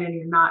online and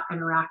you're not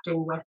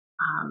interacting with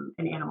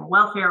an animal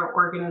welfare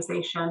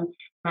organization,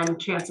 then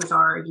chances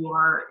are you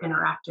are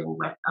interacting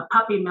with a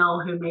puppy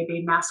mill who may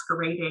be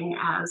masquerading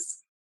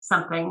as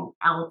something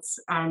else.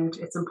 And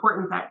it's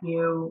important that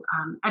you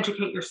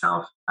educate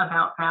yourself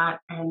about that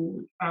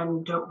and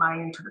don't buy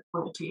into the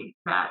cruelty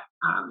that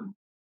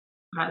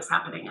is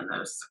happening in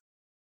those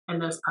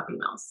puppy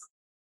mills.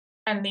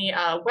 And the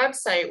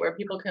website where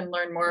people can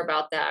learn more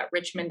about that,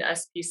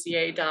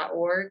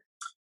 richmondspca.org.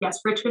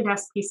 Yes,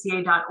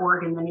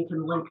 richmondspca.org, and then you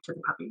can link to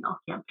the puppy mill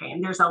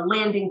campaign. There's a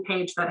landing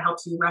page that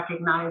helps you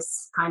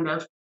recognize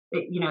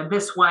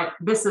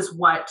this is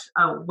what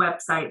a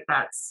website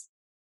that's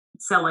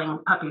selling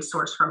puppies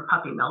sourced from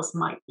puppy mills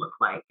might look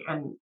like,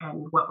 and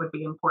what would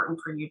be important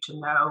for you to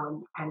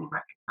know and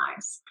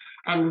recognize.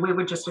 And we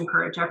would just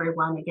encourage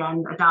everyone,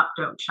 again, adopt,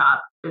 don't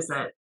shop,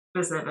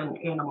 visit an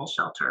animal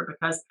shelter,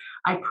 because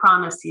I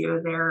promise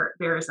you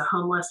there is a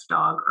homeless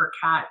dog or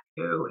cat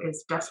who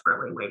is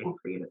desperately waiting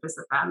for you to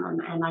visit them.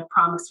 And I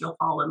promise you'll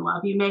fall in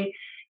love. You may,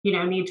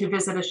 need to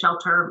visit a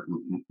shelter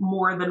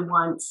more than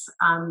once.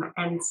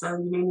 And so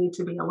you may need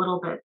to be a little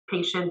bit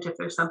patient if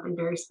there's something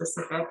very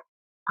specific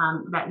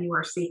that you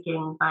are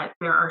seeking. But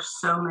there are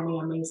so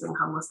many amazing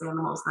homeless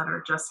animals that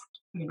are just,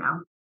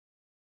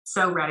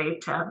 so ready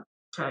to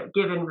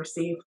give and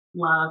receive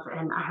love.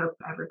 And I hope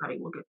everybody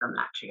will give them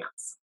that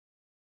chance.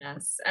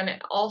 Yes. And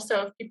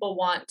also, if people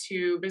want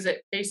to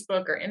visit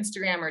Facebook or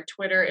Instagram or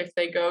Twitter, if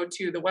they go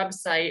to the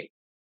website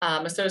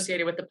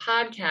associated with the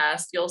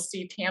podcast, you'll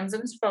see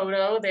Tamsin's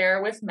photo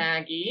there with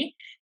Maggie.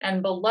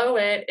 And below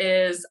it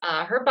is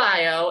her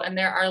bio. And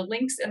there are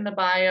links in the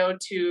bio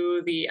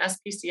to the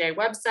SPCA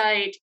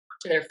website,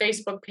 to their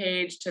Facebook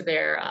page, to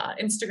their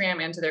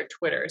Instagram, and to their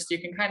Twitter. So you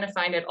can kind of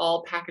find it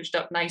all packaged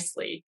up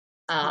nicely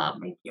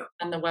Thank you.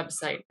 on the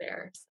website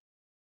there.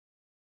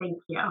 Thank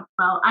you.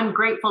 Well, I'm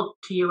grateful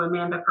to you,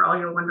 Amanda, for all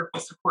your wonderful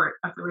support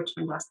of the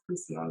Richmond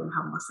SPCA and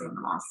homeless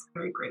animals.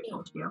 Very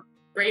grateful to you.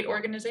 Great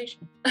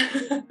organization.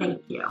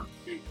 Thank you.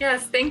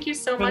 Yes, thank you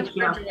so much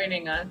for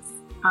joining us.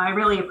 I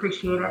really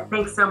appreciate it.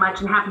 Thanks so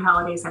much, and happy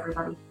holidays,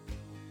 everybody.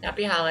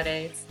 Happy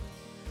holidays.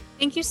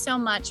 Thank you so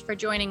much for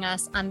joining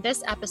us on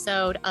this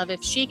episode of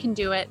If She Can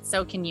Do It,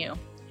 So Can You.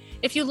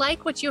 If you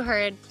like what you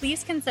heard,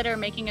 please consider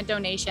making a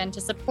donation to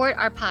support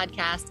our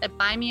podcast at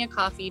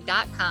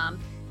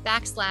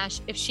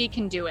buymeacoffee.com/If She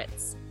Can Do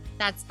It.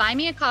 That's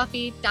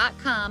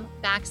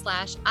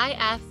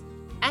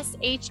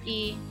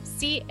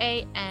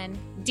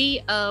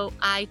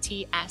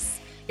buymeacoffee.com/IFSHECANDOITS.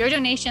 Your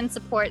donation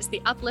supports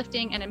the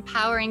uplifting and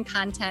empowering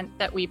content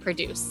that we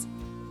produce.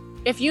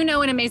 If you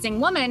know an amazing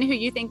woman who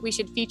you think we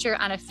should feature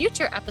on a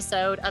future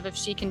episode of If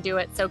She Can Do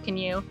It, So Can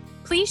You,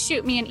 please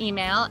shoot me an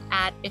email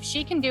at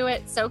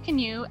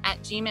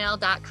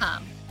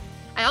ifshecandoitsocanyou@gmail.com.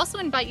 I also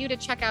invite you to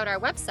check out our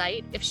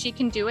website,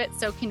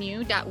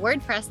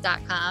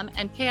 ifshecandoit.socanyou.wordpress.com,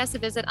 and pay us a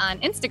visit on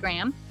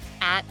Instagram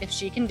at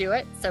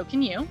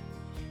ifshecandoit.socanyou.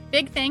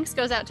 Big thanks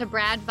goes out to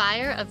Brad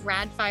Fire of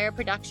Radfire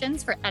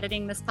Productions for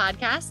editing this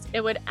podcast.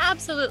 It would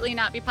absolutely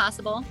not be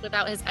possible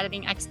without his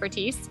editing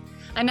expertise.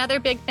 Another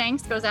big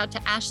thanks goes out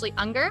to Ashley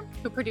Unger,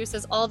 who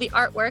produces all the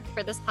artwork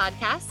for this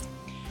podcast.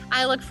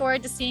 I look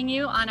forward to seeing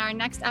you on our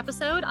next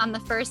episode on the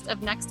 1st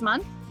of next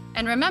month.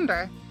 And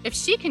remember, if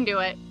she can do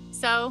it,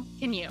 so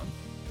can you.